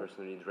 It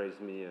personally drives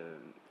me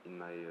in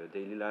my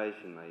daily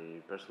life, in my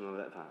personal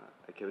life,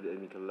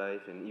 academical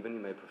life, and even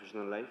in my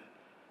professional life.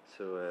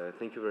 So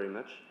thank you very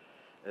much.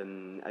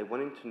 I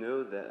wanted to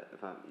know that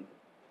it's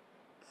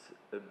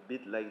a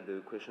bit like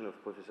the question of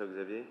Professor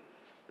Xavier,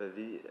 but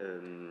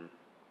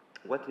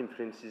what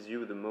influences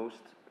you the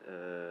most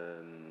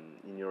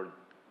in your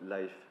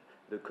life?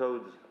 The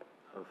codes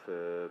of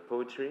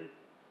poetry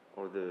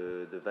or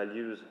the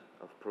values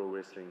of pro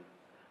wrestling?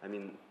 I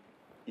mean,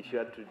 if you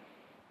had to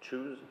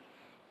choose,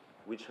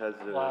 which has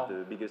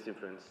the biggest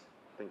influence?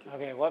 Thank you.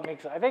 Okay, what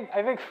makes I think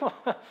I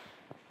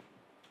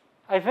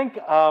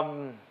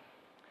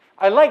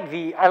like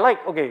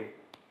okay,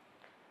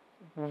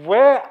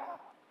 where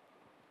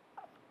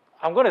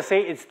I'm going to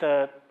say it's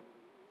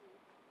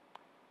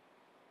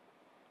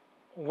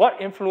what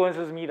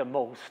influences me the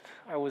most,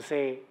 I would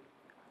say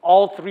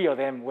all three of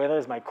them, whether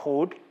it's my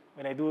code,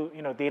 when I do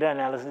data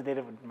analysis,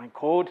 data with my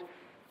code,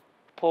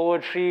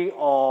 poetry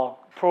or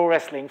pro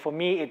wrestling. For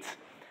me,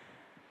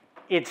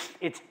 it's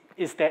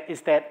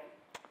that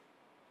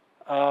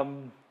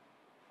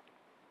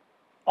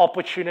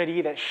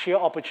opportunity, that sheer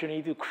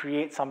opportunity to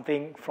create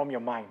something from your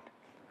mind.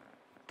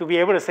 To be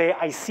able to say,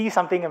 I see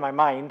something in my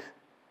mind,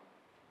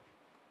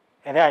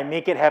 and then I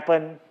make it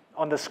happen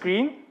on the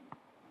screen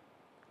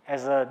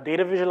as a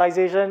data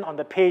visualization, on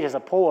the page as a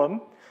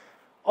poem,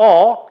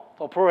 or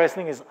for pro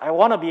wrestling is, I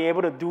want to be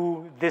able to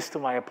do this to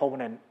my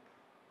opponent.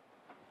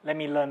 Let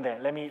me learn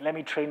that. Let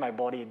me train my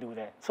body to do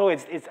that. So I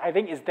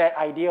think it's that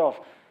idea of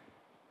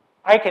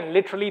I can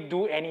literally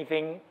do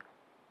anything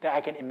that I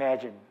can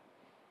imagine,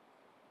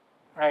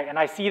 right? And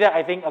I see that,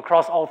 I think,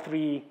 across all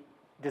three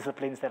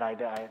disciplines that I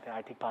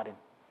take part in.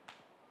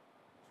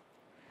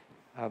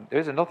 There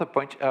is another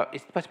point.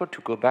 Is it possible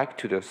to go back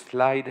to the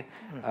slide?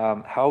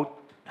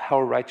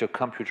 How write your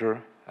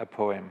computer a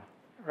poem?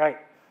 Right.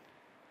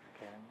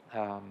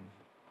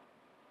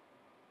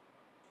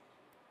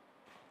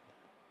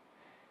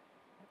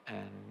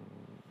 And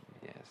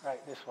yes.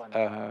 Right, this one.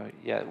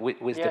 Yeah,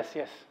 with yes.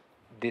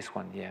 This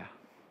one, yeah.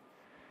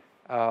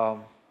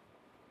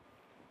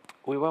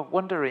 We were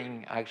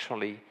wondering,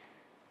 actually,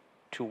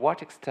 to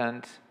what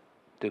extent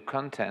the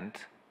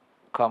content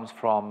comes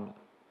from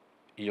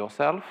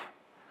yourself,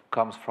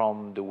 comes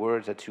from the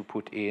words that you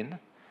put in,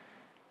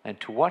 and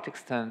to what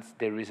extent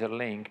there is a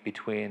link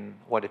between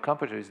what the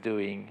computer is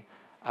doing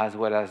as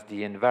well as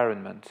the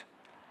environment.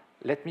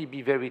 Let me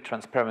be very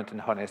transparent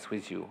and honest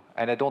with you,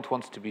 and I don't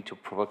want to be too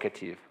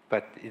provocative,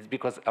 but it's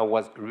because I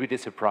was really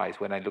surprised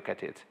when I look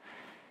at it.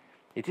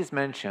 It is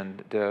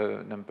mentioned,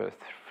 the number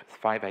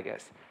 5, I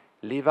guess,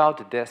 leave out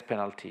the death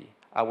penalty.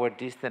 Our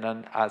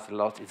descendant has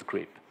lost its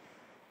grip.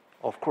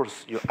 Of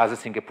course, you, as a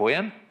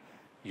Singaporean,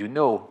 you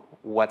know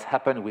what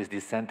happened with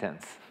this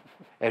sentence.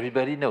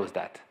 Everybody knows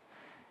that.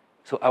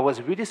 So I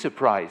was really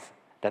surprised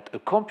that a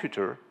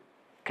computer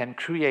can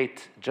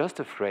create just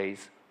a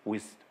phrase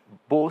with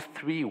both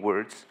 3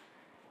 words,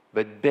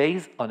 but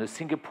based on a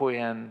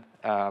Singaporean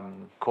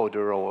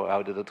coder, or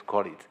how do they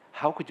call it.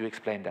 How could you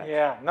explain that?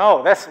 Yeah,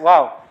 no, that's,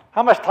 wow.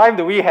 How much time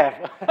do we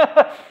have?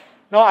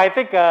 No, I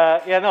think,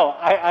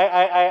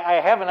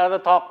 I have another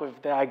talk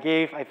that I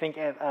gave, I think,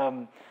 at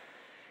the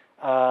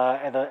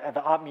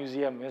art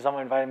museum.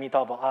 Someone invited me to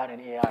talk about art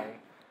and AI.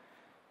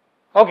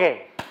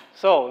 Okay,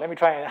 so let me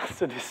try and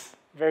answer this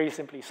very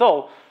simply.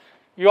 So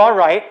you are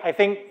right. I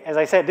think, as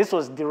I said, this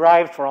was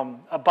derived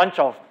from a bunch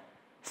of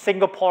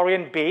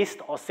Singaporean-based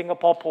or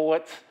Singapore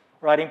poets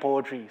writing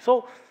poetry.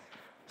 So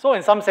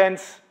in some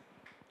sense,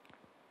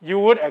 you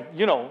would,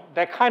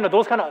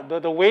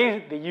 the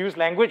way they use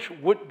language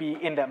would be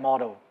in that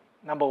model,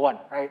 number one,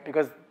 right?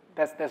 Because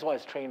that's what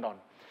it's trained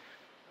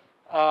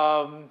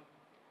on.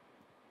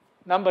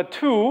 Number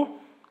 2,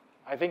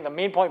 I think the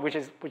main point, which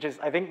is what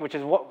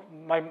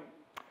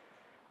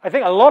I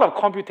think a lot of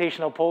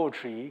computational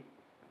poetry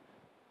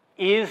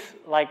is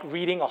like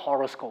reading a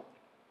horoscope.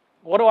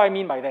 What do I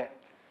mean by that?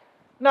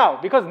 Now,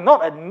 because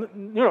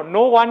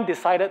no one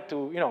decided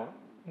to,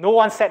 no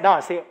one sat down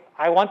and said,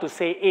 I want to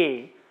say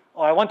A,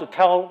 or I want to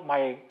tell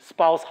my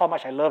spouse how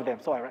much I love them,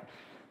 so I write.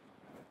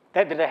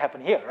 That didn't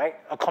happen here, right?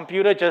 A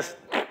computer just,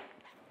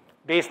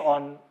 based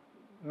on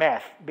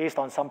math, based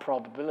on some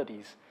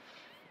probabilities.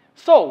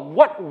 So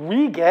what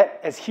we get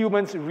as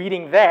humans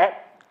reading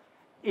that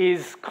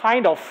is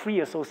kind of free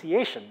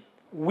association.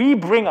 We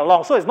bring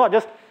along, so it's not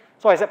just,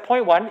 so I said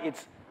point one,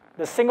 it's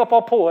the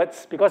Singapore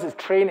poets, because it's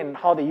trained in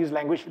how they use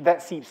language,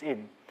 that seeps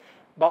in.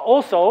 But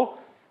also,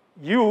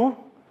 you,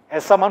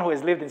 as someone who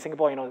has lived in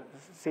Singapore, you know,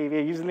 Xavier,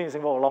 you've lived in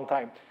Singapore for a long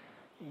time,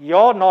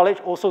 your knowledge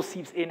also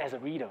seeps in as a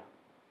reader,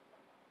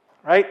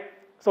 right?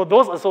 So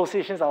those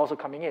associations are also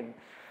coming in.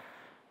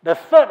 The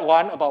third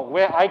one about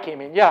where I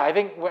came in, yeah, I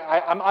think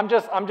I'm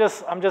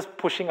just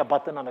pushing a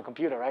button on the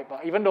computer, right?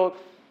 But even though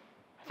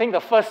I think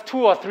the first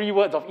 2 or 3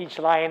 words of each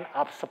line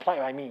are supplied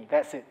by me,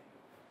 that's it.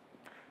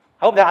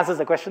 I hope that answers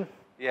the question.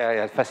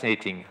 Yeah,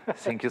 fascinating.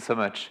 Thank you so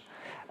much.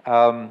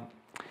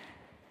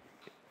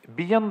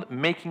 Beyond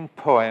making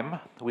poem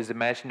with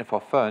imagination for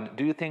fun,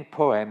 do you think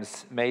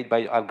poems made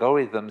by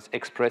algorithms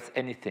express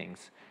anything?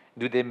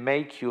 Do they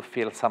make you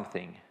feel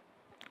something?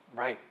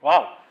 Right.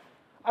 Wow.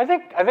 I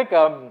think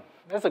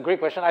that's a great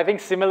question. I think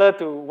similar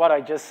to what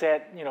I just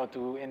said, you know,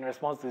 in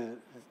response to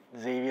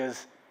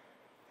Xavier's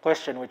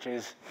question, which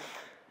is,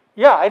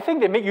 yeah, I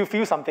think they make you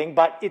feel something,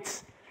 but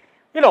it's,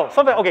 you know,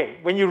 something, okay,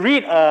 when you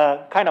read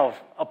a kind of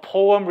a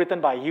poem written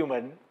by a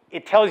human,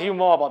 it tells you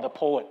more about the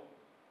poet.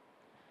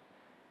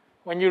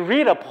 When you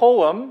read a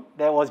poem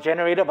that was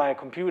generated by a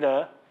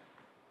computer,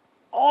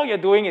 all you're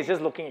doing is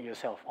just looking at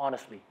yourself,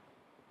 honestly.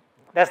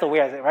 That's the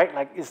way I say it, right?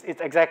 Like, it's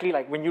exactly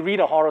like when you read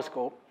a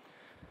horoscope,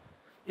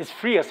 it's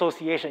free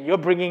association. You're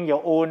bringing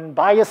your own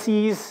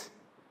biases,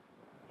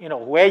 you know,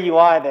 where you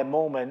are at that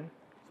moment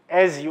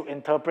as you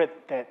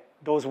interpret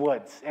those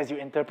words, as you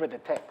interpret the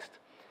text.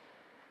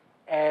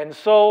 And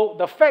so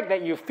the fact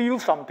that you feel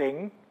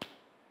something,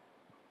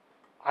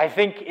 I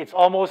think it's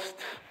almost,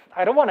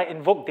 I don't want to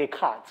invoke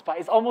Descartes, but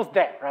it's almost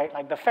that, right?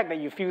 Like the fact that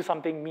you feel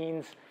something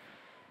means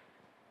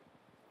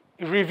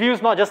it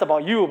reveals not just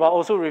about you, but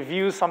also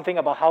reveals something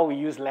about how we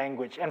use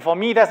language. And for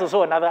me, that's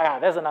also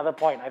another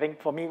point. I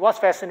think for me, what's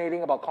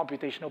fascinating about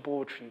computational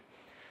poetry,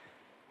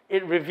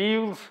 it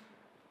reveals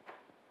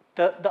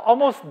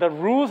almost the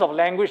rules of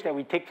language that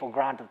we take for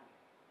granted.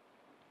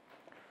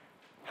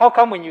 How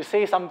come when you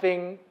say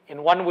something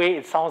in one way,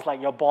 it sounds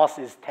like your boss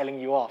is telling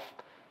you off?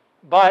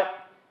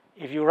 But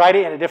if you write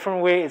it in a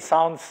different way, it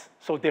sounds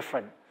so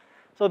different.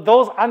 So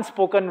those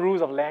unspoken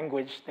rules of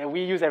language that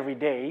we use every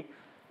day,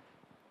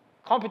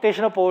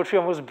 computational poetry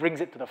almost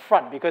brings it to the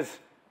front because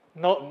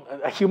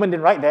a human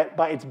didn't write that,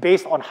 but it's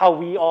based on how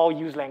we all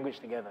use language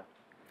together.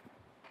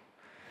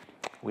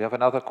 We have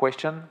another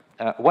question.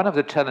 One of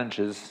the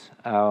challenges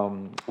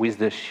with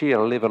the sheer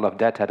level of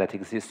data that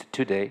exists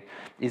today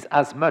is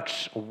as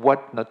much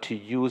what not to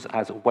use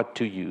as what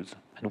to use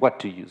and what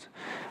to use.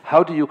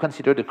 How do you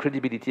consider the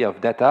credibility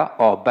of data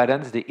or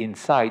balance the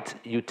insight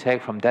you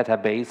take from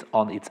database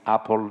on its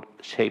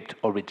apple-shaped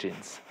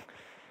origins?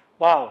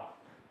 Wow.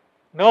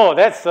 No,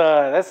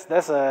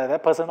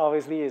 that person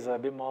obviously is a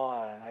bit more,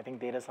 I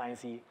think, data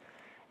sciencey.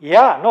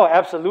 Yeah, no,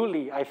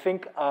 absolutely. I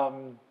think,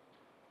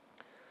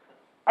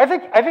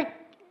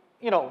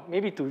 you know,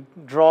 maybe to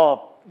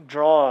draw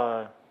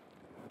a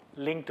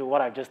link to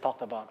what I've just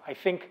talked about. I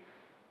think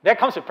that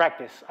comes with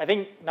practice. I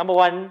think number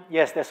one,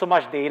 yes, there's so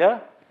much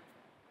data.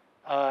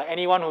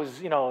 Anyone who's,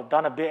 you know,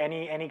 done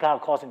any kind of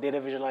course in data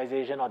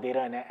visualization or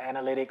data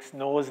analytics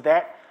knows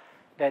that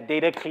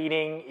data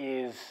cleaning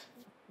is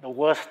the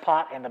worst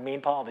part and the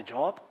main part of the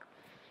job.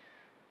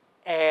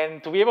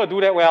 And to be able to do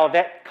that well,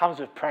 that comes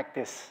with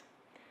practice.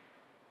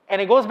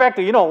 And it goes back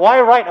to, you know, why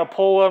write a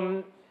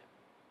poem,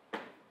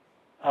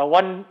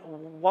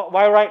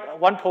 why write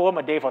one poem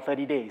a day for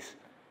 30 days?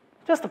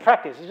 Just the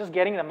practice, it's just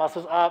getting the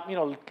muscles up, you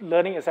know,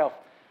 learning yourself.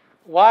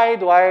 Why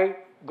do I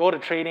go to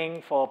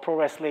training for pro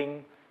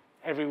wrestling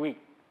every week,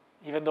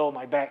 even though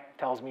my back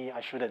tells me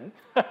I shouldn't?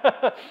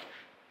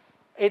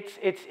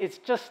 It's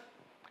just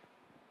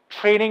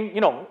training,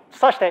 you know,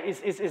 such that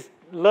it's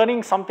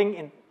learning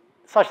something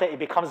such that it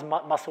becomes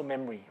muscle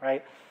memory,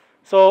 right?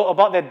 So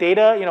about the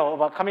data, you know,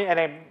 about coming, and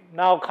then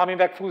now coming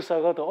back full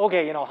circle to,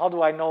 okay, you know, how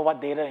do I know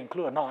what data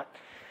include or not?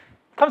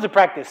 It comes with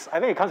practice. I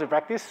think it comes with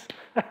practice.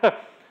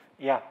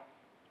 Yeah.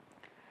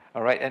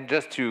 All right, and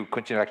just to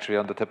continue actually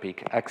on the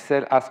topic,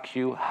 Axel asked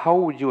you, how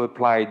would you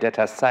apply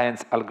data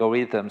science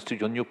algorithms to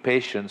your new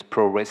patient's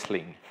pro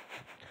wrestling?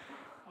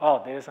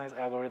 Oh, data science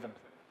algorithms.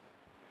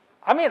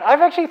 I mean, I've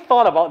actually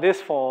thought about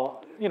this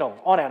for, you know,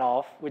 on and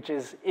off, which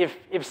is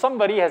if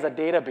somebody has a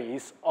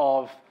database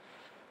of,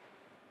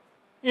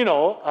 you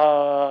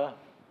know,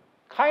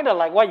 kind of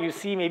like what you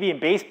see maybe in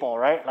baseball,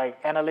 right?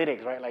 Like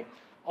analytics, right? Like,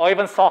 or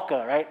even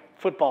soccer, right?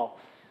 Football,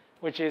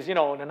 which is, you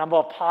know, the number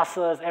of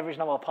passes, average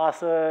number of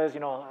passes, you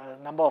know,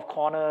 number of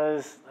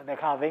corners, that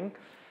kind of thing.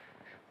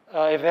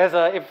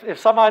 If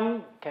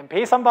someone can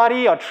pay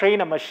somebody or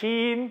train a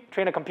machine,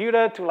 train a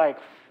computer to like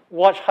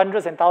watch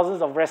hundreds and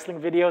thousands of wrestling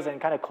videos and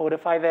kind of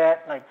codify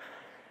that, like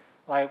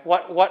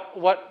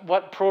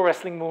what pro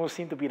wrestling moves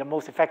seem to be the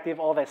most effective,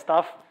 all that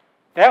stuff,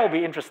 that would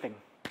be interesting.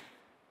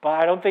 But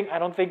I don't think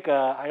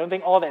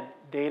all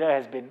that data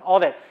has been, all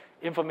that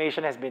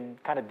information has been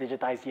kind of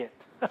digitized yet.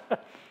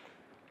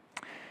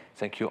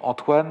 Thank you.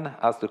 Antoine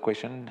asked the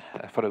question,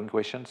 following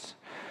questions.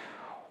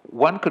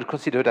 One could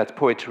consider that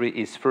poetry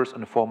is first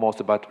and foremost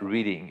about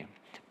reading,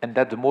 and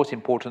that the most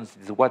important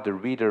is what the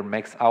reader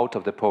makes out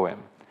of the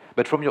poem.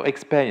 But from your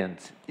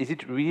experience, is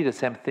it really the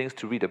same things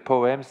to read a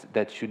poem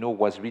that you know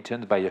was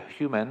written by a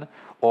human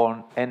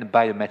and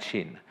by a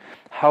machine?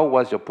 How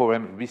was your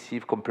poem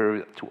received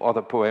compared to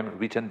other poems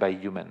written by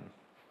human?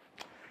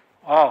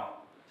 Wow.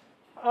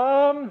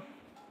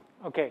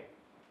 Okay.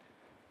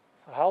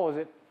 So how was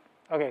it?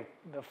 Okay,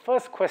 the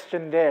first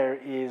question there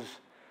is,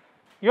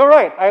 you're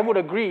right, I would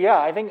agree, yeah,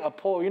 I think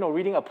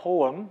reading a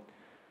poem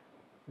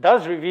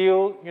does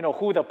reveal,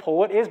 who the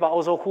poet is, but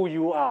also who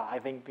you are, I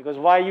think, because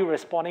why are you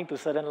responding to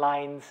certain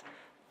lines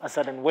a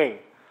certain way?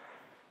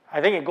 I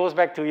think it goes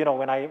back to,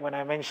 when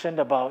I mentioned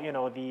about,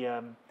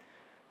 the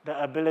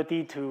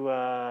ability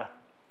to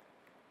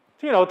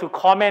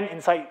comment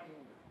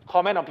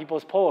on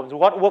people's poems,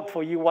 what worked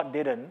for you, what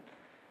didn't.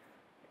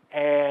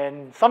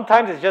 And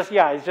sometimes it's just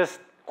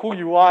who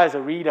you are as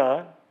a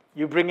reader.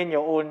 You bring in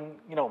your own,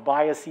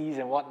 biases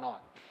and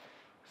whatnot,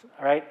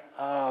 right?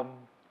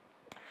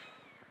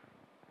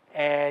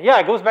 And yeah,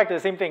 it goes back to the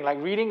same thing, like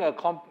reading a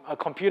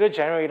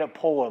computer-generated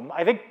poem.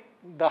 I think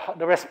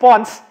the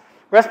response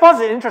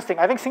is interesting.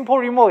 I think Singpo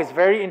Rimo is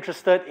very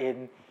interested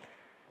in,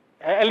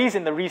 at least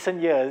in the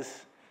recent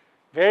years,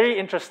 very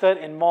interested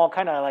in more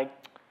kind of like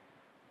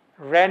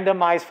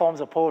randomized forms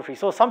of poetry.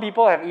 So some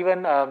people have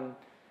even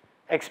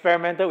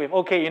experimented with,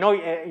 okay,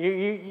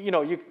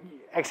 you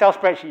Excel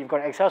spreadsheet, you've got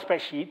an Excel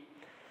spreadsheet,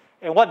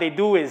 and what they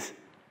do is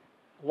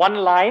one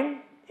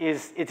line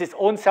it's its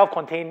own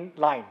self-contained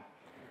line.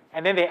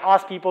 And then they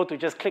ask people to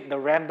just click the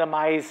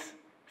randomize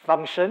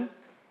function,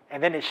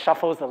 and then it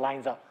shuffles the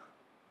lines up,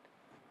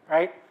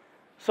 right?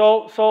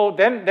 So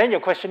then you're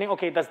questioning,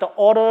 okay, does the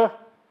order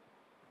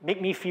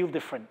make me feel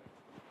different,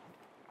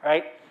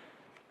 right?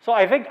 So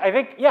I think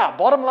yeah,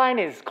 bottom line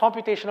is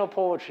computational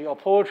poetry or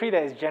poetry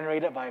that is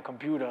generated by a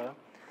computer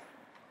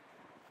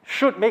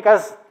should make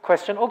us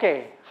question,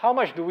 okay, how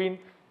much do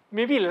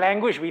maybe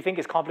language we think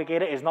is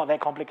complicated is not that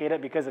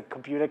complicated because a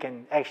computer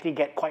can actually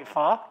get quite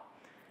far,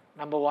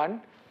 number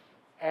one.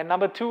 And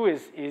number two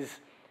is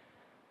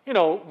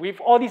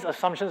we've all these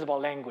assumptions about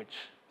language.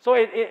 So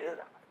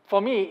for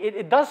me,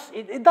 it does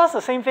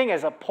the same thing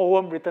as a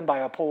poem written by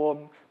a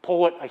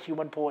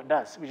human poet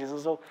does, which is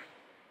also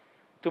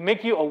to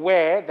make you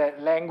aware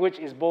that language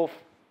is both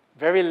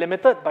very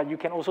limited, but you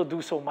can also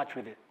do so much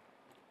with it.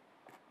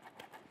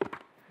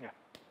 Yeah.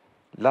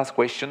 Last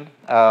question.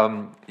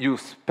 You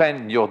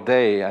spend your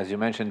day, as you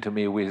mentioned to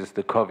me, with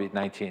the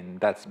COVID-19.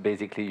 That's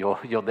basically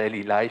your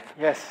daily life.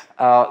 Yes.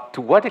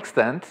 To what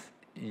extent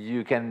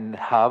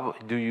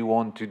do you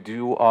want to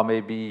do, or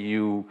maybe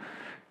you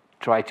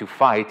try to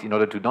fight in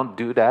order to not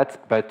do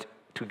that, but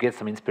to get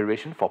some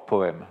inspiration for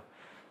poem?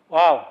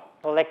 Wow,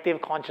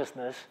 collective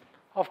consciousness.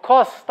 Of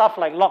course, stuff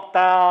like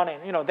lockdown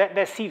and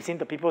that seeps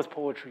into people's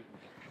poetry.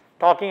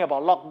 Talking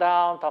about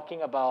lockdown,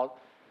 talking about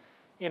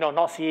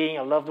not seeing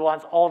your loved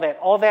ones, all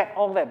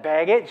that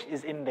baggage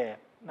is in there.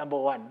 Number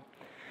one.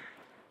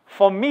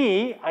 For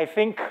me, I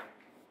think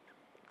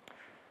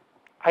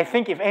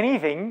if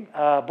anything,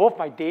 both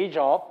my day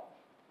job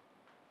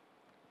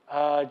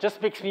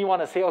just makes me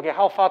want to say, okay,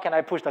 how far can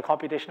I push the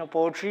computational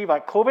poetry?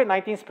 But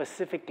COVID-19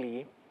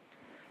 specifically,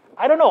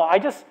 I don't know.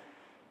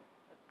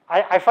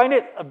 I find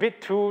it a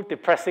bit too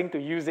depressing to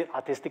use it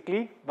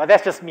artistically, but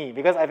that's just me,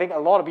 because I think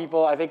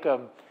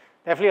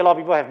definitely a lot of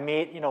people have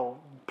made,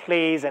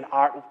 plays and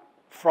art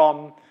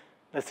from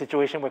the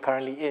situation we're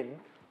currently in.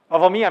 But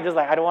for me, I'm just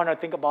like, I don't want to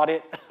think about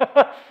it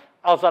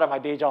outside of my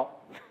day job.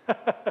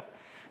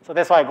 So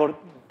that's why I go to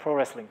pro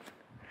wrestling.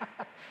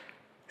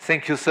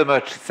 Thank you so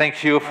much.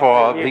 Thank you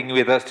for being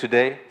with us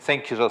today.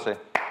 Thank you, José.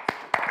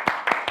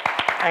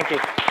 Thank you.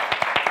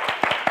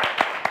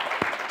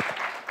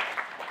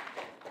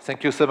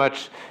 Thank you so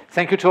much.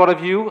 Thank you to all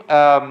of you.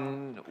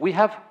 We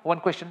have one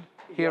question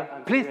here. Yeah,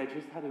 please. I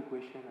just had a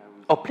question.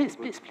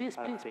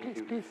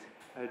 Please.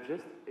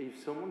 Just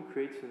if someone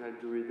creates an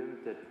algorithm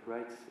that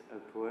writes a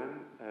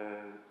poem,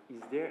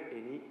 is there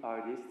any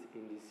artist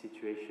in this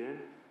situation?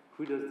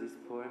 Who does this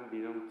poem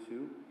belong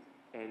to?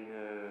 And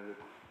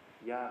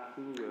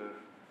who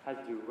has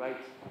the right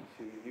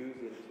to use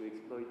and to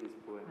exploit this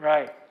poem?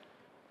 Right.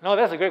 No,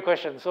 that's a great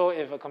question. So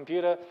if a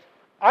computer,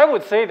 I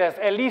would say there's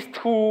at least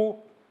two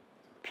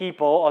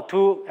people or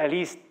two at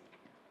least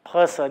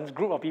persons,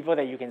 group of people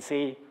that you can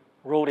say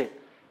wrote it.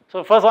 So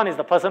the first one is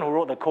the person who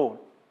wrote the code,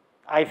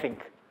 I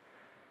think.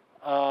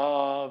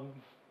 The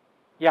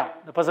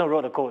person who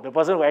wrote the code, the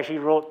person who actually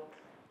wrote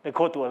the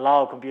code to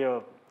allow a computer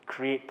to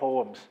create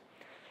poems.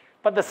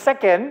 But the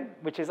second,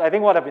 which is I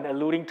think what I've been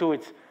alluding to,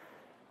 it's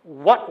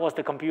what was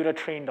the computer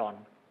trained on,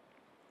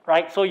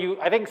 right? So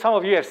I think some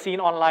of you have seen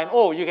online,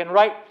 you can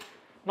write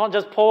not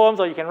just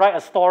poems, or you can write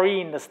a story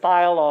in the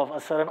style of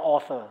a certain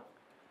author.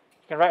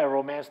 You can write a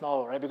romance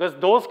novel, right? Because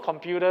those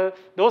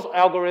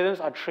algorithms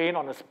are trained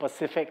on a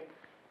specific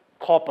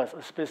corpus,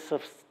 a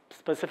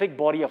specific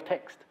body of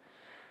text.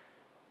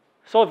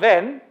 So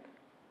then,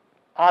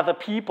 are the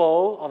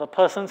people or the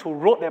persons who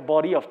wrote that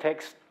body of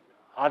text,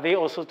 are they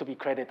also to be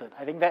credited?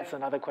 I think that's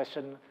another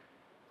question.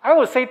 I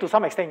would say to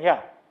some extent,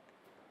 yeah.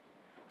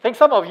 I think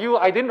some of you,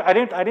 I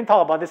didn't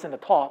talk about this in the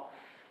talk.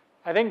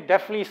 I think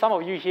definitely some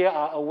of you here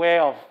are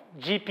aware of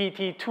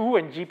GPT-2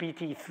 and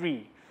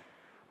GPT-3,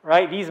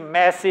 right? These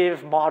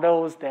massive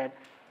models that,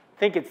 I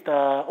think it's the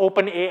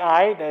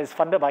OpenAI that is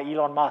funded by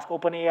Elon Musk.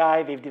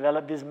 OpenAI, they've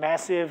developed these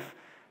massive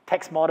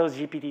text models,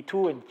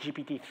 GPT-2 and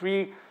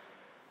GPT-3,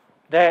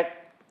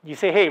 that you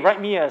say, hey,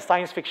 write me a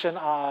science fiction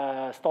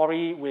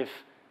story with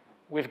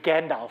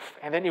Gandalf,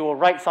 and then it will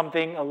write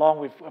something along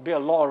with a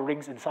lot of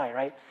rings inside,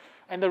 right?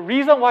 And the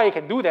reason why it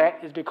can do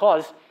that is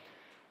because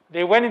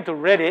they went into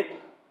Reddit,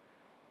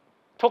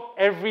 took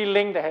every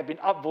link that had been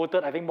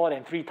upvoted, I think more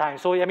than 3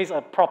 times. So that means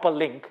a proper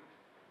link.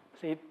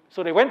 See?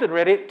 So they went to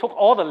Reddit, took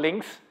all the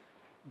links,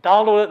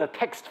 downloaded the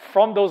text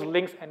from those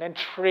links, and then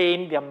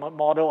trained their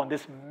model on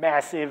this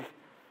massive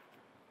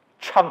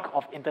chunk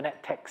of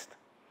internet text.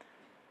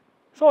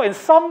 So in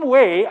some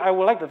way, I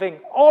would like to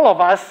think all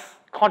of us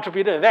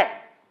contributed to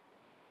that.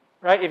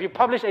 Right? If you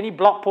publish any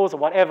blog post or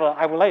whatever,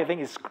 I would like to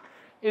think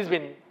it's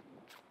been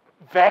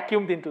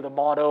vacuumed into the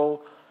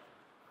model.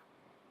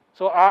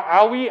 So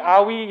are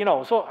we, you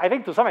know, so I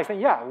think to some extent,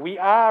 yeah, we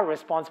are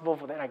responsible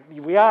for that. Like,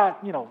 we are,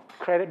 you know,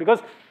 credit, because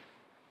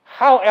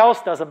how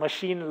else does a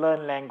machine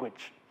learn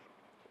language?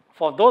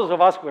 For those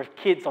of us who have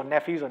kids or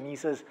nephews or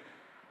nieces,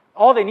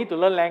 all they need to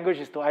learn language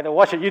is to either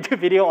watch a YouTube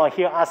video or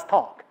hear us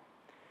talk.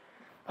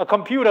 A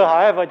computer,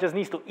 however, just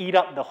needs to eat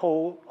up the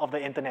whole of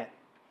the internet,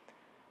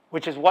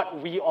 which is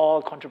what we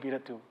all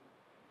contributed to,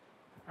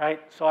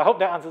 right? So I hope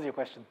that answers your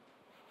question.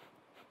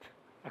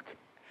 Okay.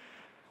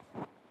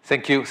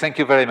 Thank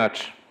you very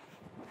much.